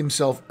 had busied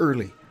himself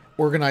early,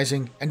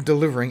 organizing and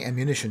delivering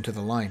ammunition to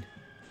the line.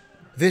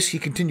 This he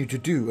continued to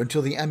do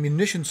until the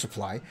ammunition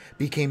supply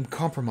became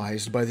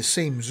compromised by the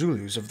same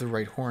Zulus of the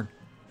Right Horn.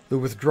 The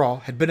withdrawal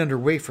had been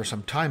underway for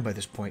some time by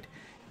this point,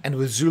 and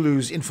with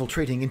Zulus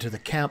infiltrating into the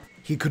camp,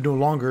 he could no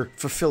longer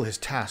fulfill his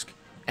task,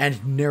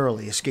 and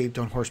narrowly escaped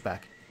on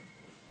horseback.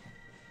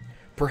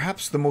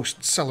 Perhaps the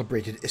most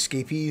celebrated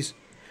escapees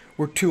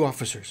were two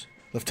officers,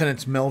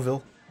 Lieutenants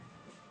Melville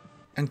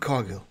and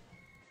Coghill.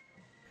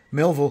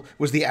 Melville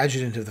was the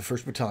adjutant of the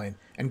 1st Battalion,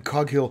 and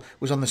Coghill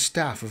was on the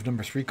staff of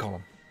No. 3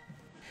 Column.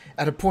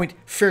 At a point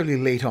fairly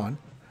late on,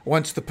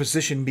 once the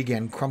position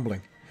began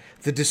crumbling,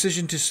 the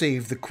decision to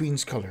save the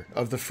Queen's colour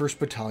of the 1st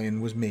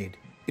Battalion was made.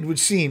 It would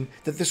seem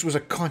that this was a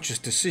conscious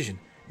decision,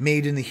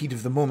 made in the heat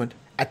of the moment,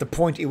 at the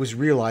point it was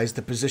realized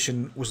the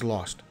position was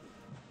lost.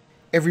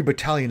 Every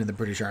battalion in the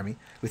British Army,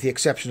 with the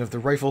exception of the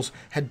Rifles,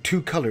 had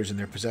two colours in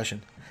their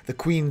possession, the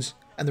Queen's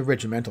and the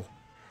Regimental.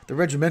 The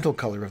regimental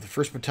colour of the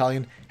 1st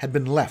Battalion had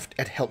been left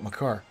at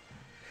Helpmacar,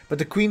 but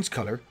the Queen's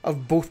colour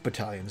of both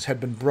battalions had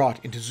been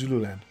brought into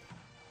Zululand.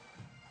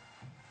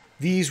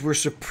 These were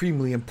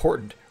supremely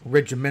important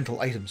regimental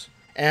items,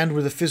 and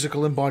were the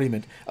physical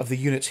embodiment of the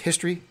unit's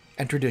history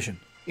and tradition.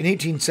 In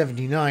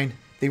 1879,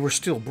 they were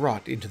still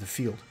brought into the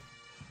field.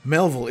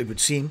 Melville, it would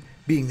seem,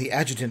 being the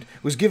adjutant,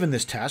 was given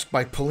this task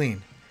by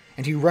Pauline,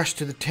 and he rushed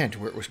to the tent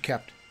where it was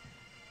kept.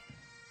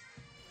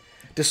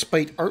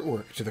 Despite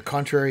artwork to the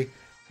contrary,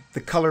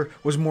 the colour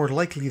was more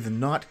likely than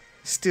not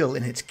still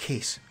in its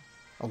case,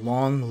 a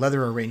long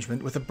leather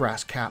arrangement with a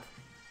brass cap.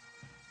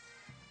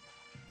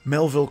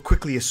 Melville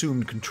quickly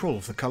assumed control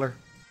of the colour,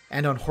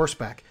 and on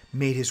horseback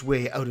made his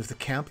way out of the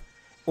camp,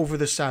 over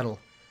the saddle,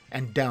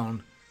 and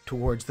down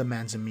towards the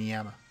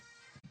Manzamiyama.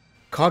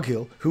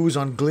 Coghill, who was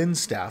on Glynn's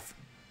staff,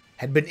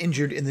 had been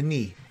injured in the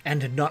knee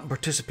and had not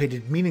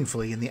participated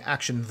meaningfully in the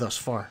action thus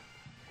far.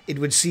 It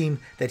would seem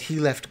that he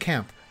left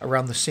camp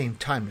around the same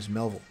time as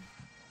Melville.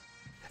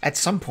 At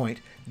some point,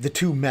 the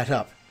two met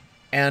up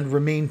and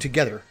remained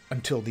together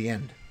until the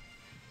end.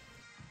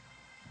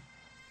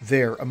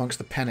 There, amongst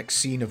the panicked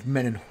scene of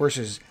men and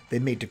horses, they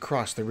made to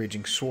cross the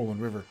raging swollen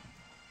river.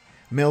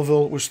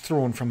 Melville was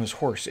thrown from his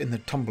horse in the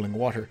tumbling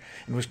water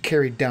and was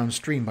carried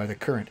downstream by the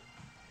current.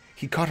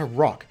 He caught a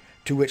rock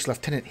to which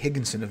Lieutenant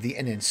Higginson of the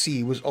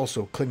NNC was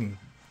also clinging.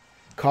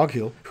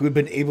 Coghill, who had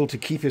been able to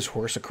keep his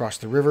horse across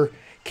the river,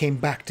 came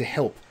back to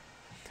help,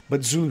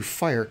 but Zulu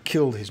fire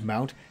killed his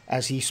mount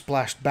as he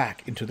splashed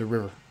back into the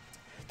river.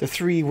 The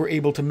three were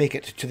able to make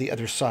it to the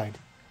other side,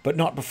 but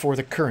not before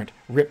the current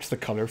ripped the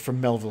colour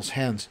from Melville's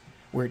hands,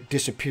 where it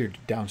disappeared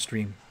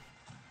downstream.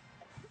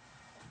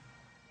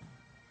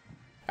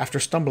 After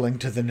stumbling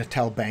to the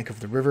Natal bank of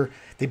the river,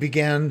 they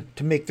began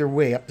to make their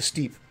way up the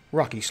steep,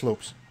 rocky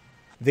slopes.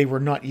 They were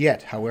not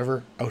yet,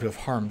 however, out of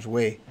harm's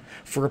way,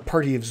 for a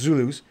party of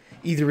Zulus,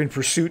 either in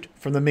pursuit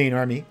from the main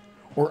army,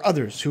 or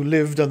others who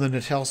lived on the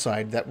Natal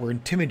side that were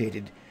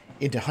intimidated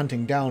into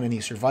hunting down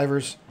any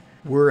survivors,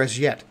 were as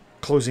yet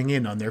closing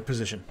in on their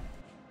position.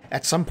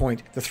 At some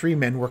point, the three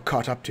men were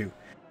caught up to,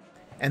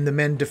 and the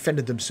men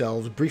defended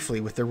themselves briefly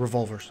with their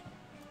revolvers.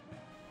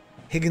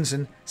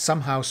 Higginson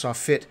somehow saw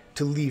fit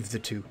to leave the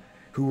two,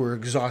 who were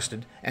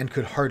exhausted and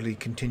could hardly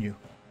continue.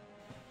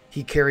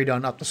 He carried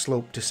on up the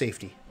slope to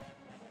safety.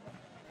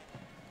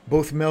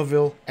 Both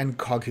Melville and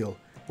Coghill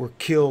were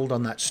killed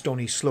on that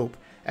stony slope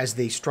as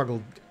they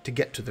struggled to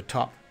get to the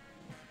top,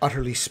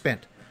 utterly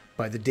spent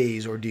by the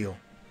day's ordeal.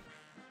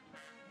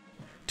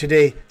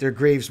 Today, their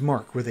graves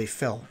mark where they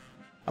fell,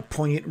 a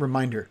poignant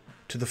reminder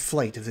to the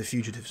flight of the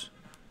fugitives.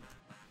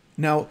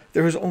 Now,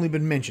 there has only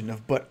been mention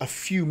of but a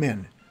few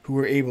men who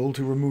were able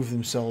to remove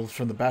themselves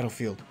from the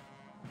battlefield,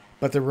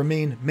 but there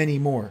remain many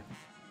more.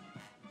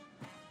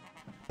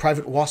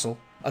 Private Wassell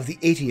of the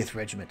 80th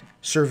Regiment,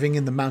 serving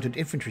in the Mounted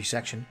Infantry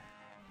section,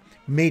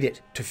 made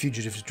it to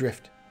Fugitives'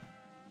 Drift,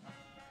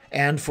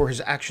 and for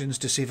his actions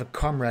to save a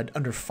comrade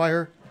under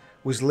fire,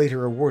 was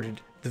later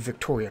awarded the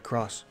Victoria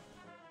Cross.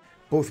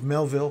 Both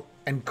Melville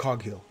and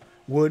Coghill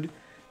would,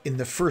 in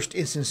the first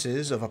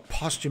instances of a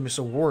posthumous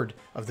award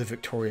of the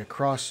Victoria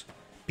Cross,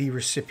 be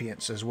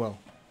recipients as well.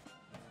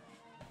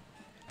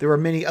 There are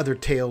many other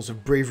tales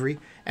of bravery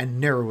and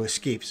narrow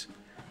escapes,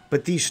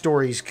 but these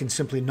stories can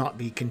simply not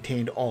be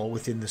contained all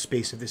within the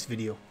space of this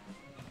video.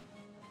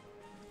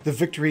 The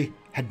victory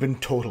had been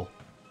total,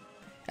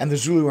 and the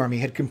Zulu army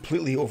had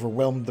completely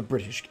overwhelmed the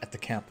British at the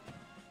camp.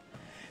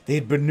 They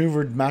had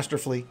maneuvered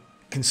masterfully,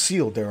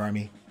 concealed their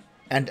army,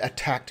 and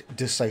attacked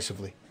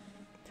decisively.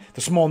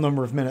 The small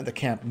number of men at the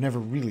camp never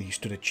really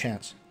stood a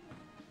chance.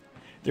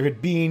 There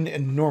had been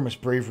enormous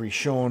bravery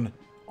shown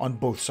on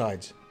both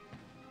sides.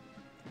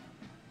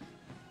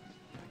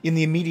 In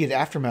the immediate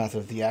aftermath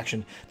of the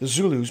action, the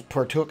Zulus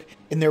partook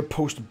in their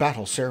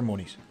post-battle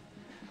ceremonies.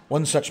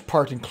 One such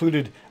part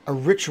included a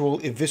ritual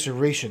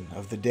evisceration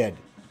of the dead.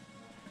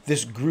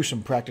 This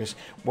gruesome practice,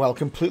 while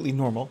completely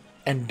normal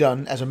and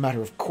done as a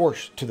matter of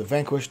course to the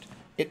vanquished,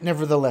 it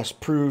nevertheless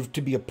proved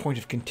to be a point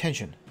of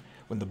contention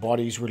when the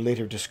bodies were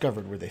later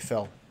discovered where they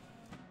fell.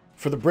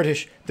 For the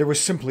British, there was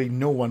simply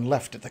no one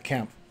left at the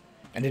camp,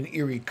 and an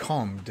eerie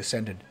calm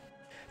descended.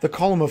 The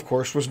column, of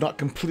course, was not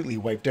completely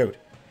wiped out,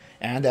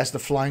 and as the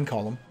flying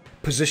column,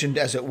 positioned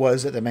as it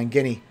was at the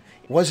Mangeni,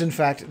 was in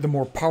fact the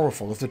more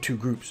powerful of the two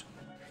groups.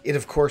 It,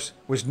 of course,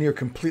 was near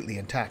completely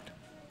intact.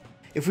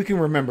 If we can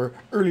remember,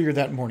 earlier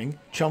that morning,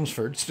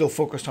 Chelmsford, still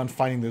focused on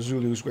finding the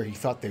Zulus where he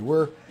thought they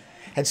were,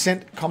 had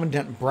sent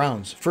Commandant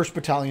Brown's 1st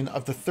Battalion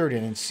of the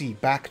 3rd NNC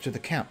back to the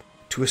camp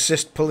to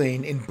assist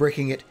Pauline in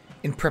breaking it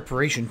in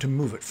preparation to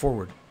move it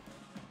forward.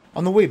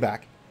 On the way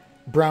back,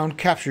 Brown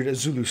captured a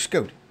Zulu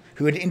scout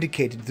who had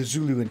indicated the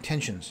Zulu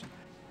intentions,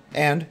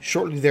 and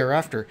shortly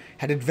thereafter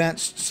had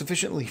advanced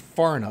sufficiently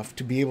far enough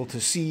to be able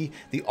to see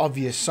the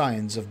obvious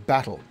signs of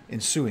battle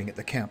ensuing at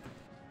the camp.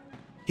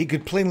 He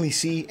could plainly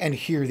see and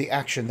hear the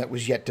action that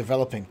was yet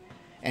developing,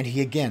 and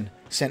he again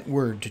sent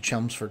word to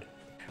Chelmsford.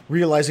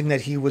 Realizing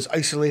that he was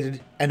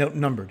isolated and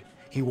outnumbered,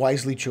 he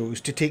wisely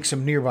chose to take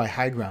some nearby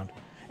high ground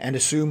and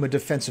assume a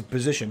defensive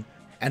position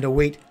and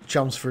await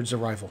Chelmsford's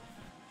arrival.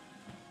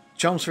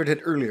 Chelmsford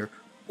had earlier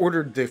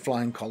ordered the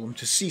flying column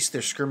to cease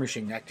their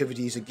skirmishing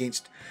activities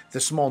against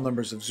the small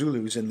numbers of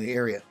Zulus in the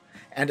area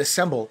and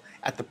assemble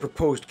at the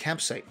proposed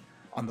campsite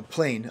on the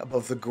plain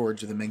above the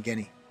gorge of the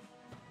Mangeni.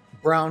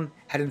 Brown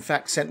had in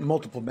fact sent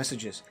multiple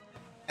messages,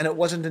 and it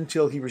wasn't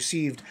until he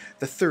received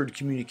the third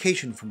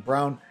communication from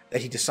Brown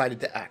that he decided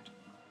to act.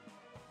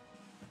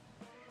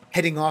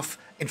 Heading off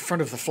in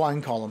front of the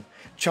flying column,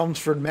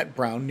 Chelmsford met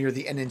Brown near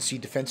the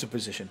NNC defensive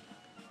position.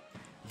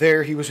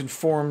 There he was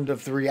informed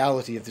of the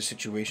reality of the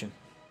situation.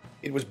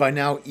 It was by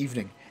now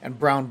evening, and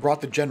Brown brought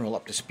the general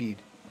up to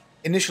speed.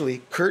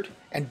 Initially curt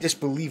and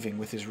disbelieving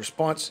with his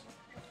response,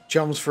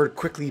 Chelmsford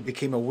quickly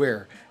became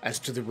aware as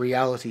to the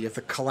reality of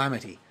the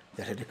calamity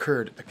that had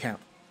occurred at the camp.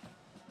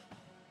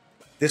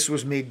 This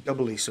was made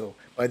doubly so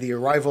by the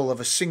arrival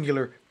of a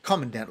singular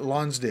Commandant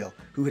Lonsdale,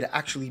 who had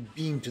actually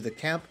been to the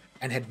camp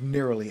and had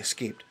narrowly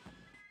escaped.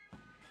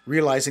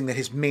 Realizing that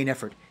his main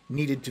effort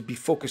needed to be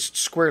focused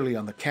squarely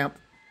on the camp,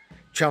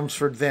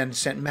 Chelmsford then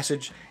sent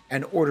message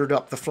and ordered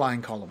up the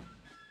flying column.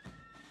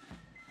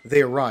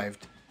 They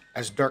arrived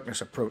as darkness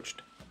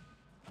approached.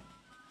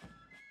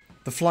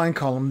 The flying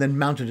column then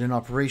mounted an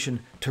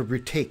operation to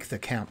retake the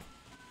camp.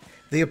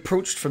 They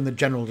approached from the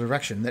general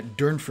direction that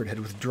Durnford had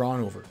withdrawn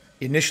over,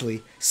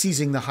 initially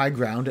seizing the high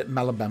ground at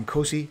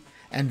Malabamkosi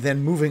and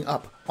then moving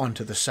up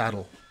onto the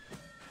saddle.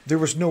 There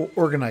was no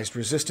organized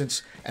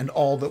resistance, and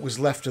all that was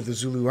left of the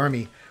Zulu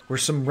army were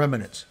some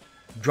remnants,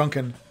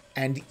 drunken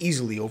and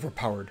easily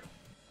overpowered.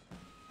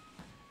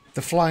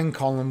 The flying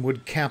column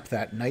would camp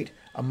that night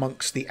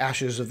amongst the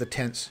ashes of the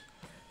tents,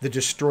 the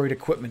destroyed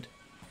equipment,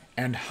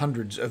 and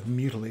hundreds of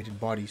mutilated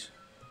bodies.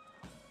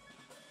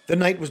 The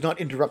night was not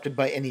interrupted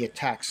by any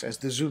attacks, as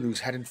the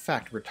Zulus had in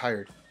fact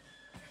retired.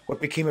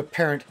 What became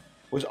apparent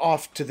was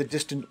off to the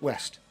distant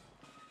west.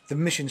 The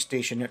mission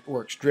station at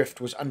Rorke's Drift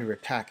was under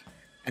attack,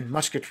 and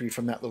musketry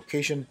from that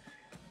location,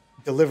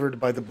 delivered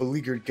by the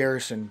beleaguered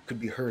garrison,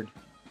 could be heard.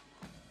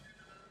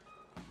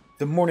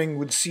 The morning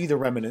would see the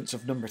remnants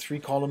of No. 3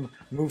 Column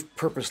move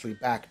purposely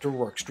back to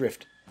Rorke's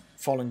Drift,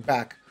 falling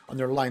back on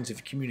their lines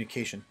of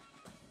communication.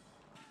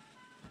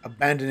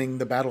 Abandoning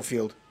the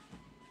battlefield,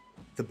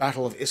 the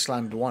Battle of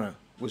Isandlwana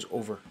was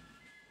over.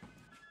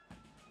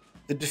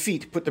 The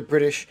defeat put the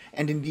British,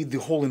 and indeed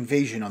the whole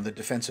invasion, on the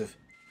defensive.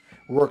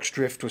 Rorke's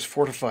Drift was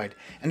fortified,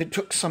 and it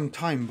took some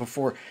time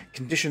before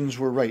conditions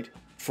were right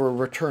for a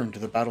return to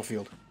the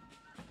battlefield.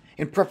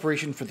 In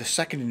preparation for the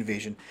second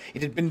invasion,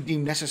 it had been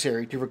deemed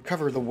necessary to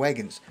recover the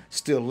wagons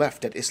still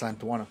left at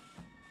Isandlwana.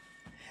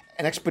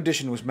 An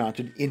expedition was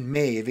mounted in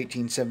May of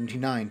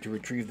 1879 to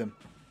retrieve them.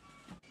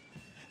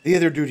 The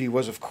other duty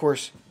was, of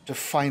course, to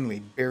finally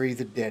bury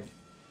the dead,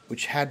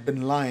 which had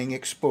been lying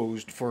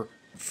exposed for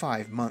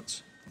 5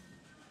 months.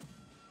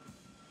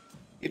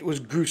 It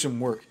was gruesome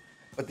work,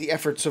 but the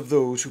efforts of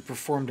those who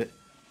performed it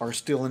are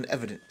still in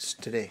evidence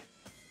today.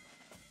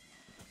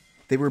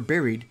 They were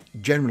buried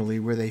generally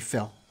where they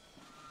fell.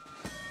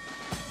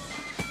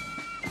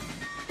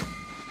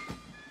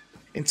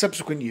 In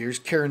subsequent years,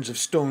 cairns of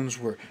stones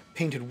were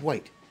painted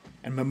white,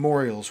 and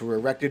memorials were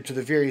erected to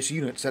the various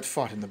units that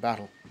fought in the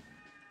battle.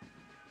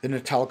 The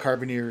Natal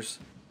Carbineers,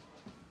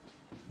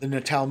 the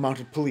Natal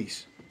Mounted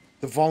Police,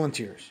 the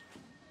Volunteers,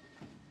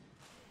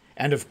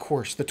 and of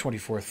course the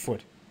 24th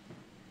Foot.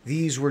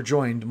 These were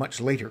joined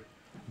much later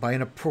by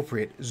an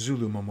appropriate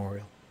Zulu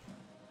memorial.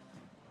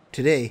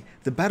 Today,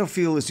 the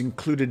battlefield is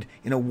included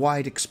in a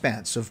wide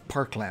expanse of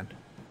parkland.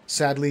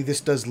 Sadly, this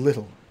does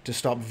little to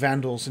stop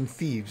vandals and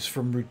thieves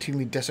from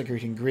routinely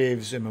desecrating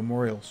graves and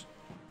memorials.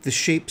 The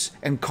shapes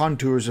and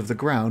contours of the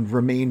ground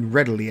remain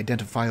readily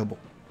identifiable.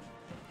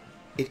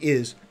 It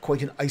is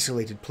quite an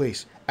isolated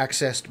place,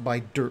 accessed by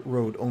dirt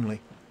road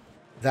only.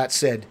 That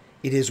said,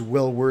 it is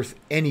well worth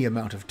any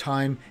amount of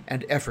time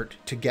and effort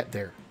to get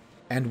there,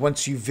 and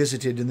once you've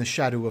visited in the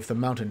shadow of the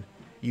mountain,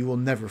 you will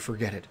never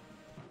forget it.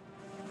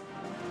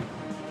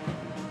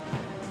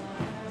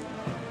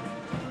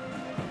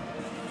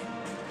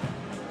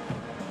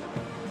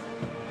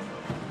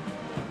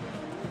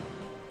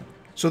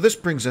 So this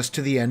brings us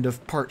to the end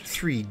of Part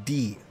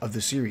 3D of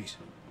the series,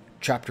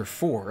 Chapter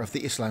 4 of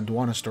the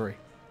Isandlwana story.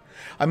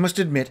 I must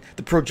admit,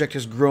 the project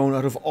has grown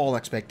out of all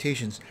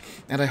expectations,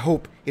 and I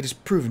hope it has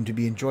proven to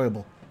be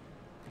enjoyable.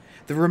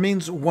 There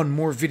remains one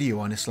more video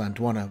on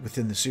Isandlwana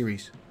within the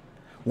series,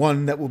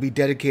 one that will be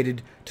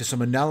dedicated to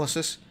some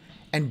analysis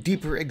and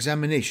deeper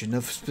examination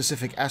of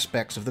specific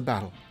aspects of the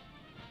battle.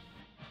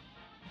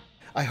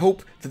 I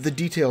hope that the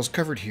details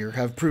covered here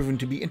have proven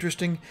to be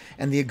interesting,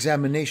 and the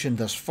examination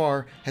thus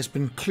far has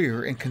been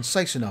clear and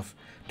concise enough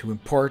to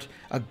impart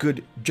a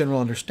good general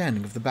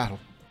understanding of the battle.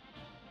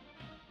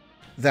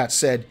 That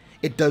said,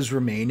 it does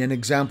remain an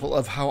example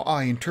of how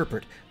I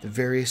interpret the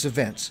various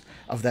events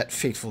of that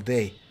fateful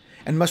day,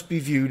 and must be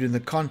viewed in the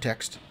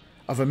context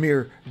of a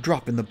mere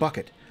drop in the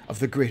bucket of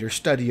the greater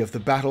study of the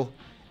battle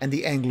and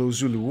the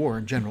Anglo-Zulu War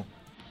in general.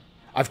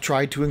 I've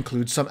tried to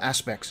include some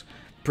aspects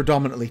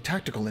predominantly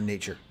tactical in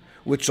nature,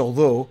 which,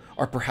 although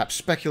are perhaps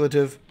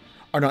speculative,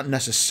 are not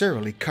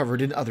necessarily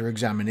covered in other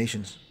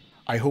examinations.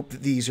 I hope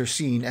that these are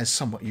seen as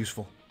somewhat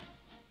useful.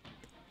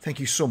 Thank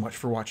you so much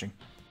for watching.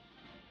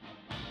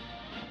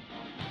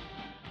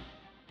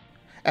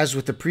 As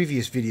with the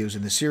previous videos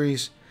in the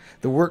series,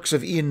 the works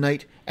of Ian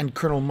Knight and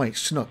Colonel Mike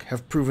Snook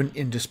have proven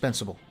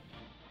indispensable.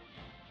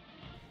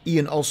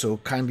 Ian also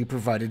kindly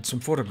provided some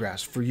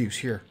photographs for use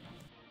here.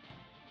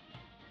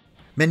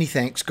 Many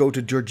thanks go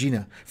to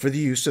Georgina for the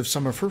use of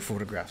some of her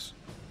photographs.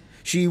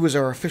 She was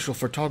our official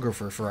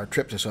photographer for our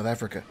trip to South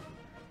Africa.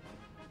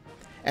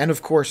 And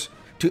of course,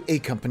 to A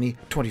Company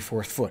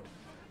 24th Foot,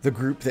 the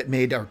group that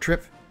made our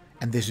trip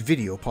and this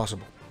video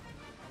possible.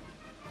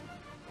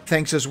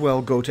 Thanks as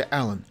well go to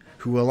Alan,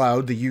 who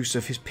allowed the use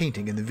of his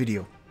painting in the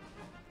video.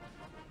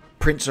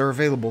 Prints are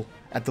available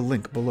at the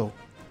link below.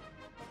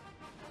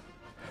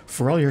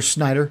 For all your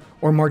Snyder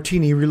or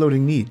Martini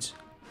reloading needs,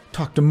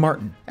 talk to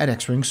Martin at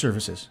X-Ring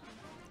Services.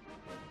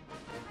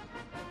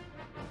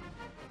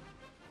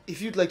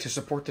 If you'd like to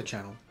support the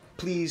channel,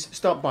 please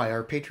stop by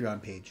our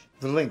Patreon page.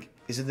 The link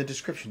is in the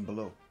description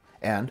below.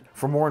 And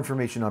for more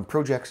information on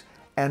projects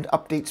and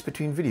updates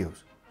between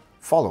videos,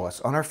 follow us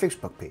on our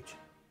Facebook page.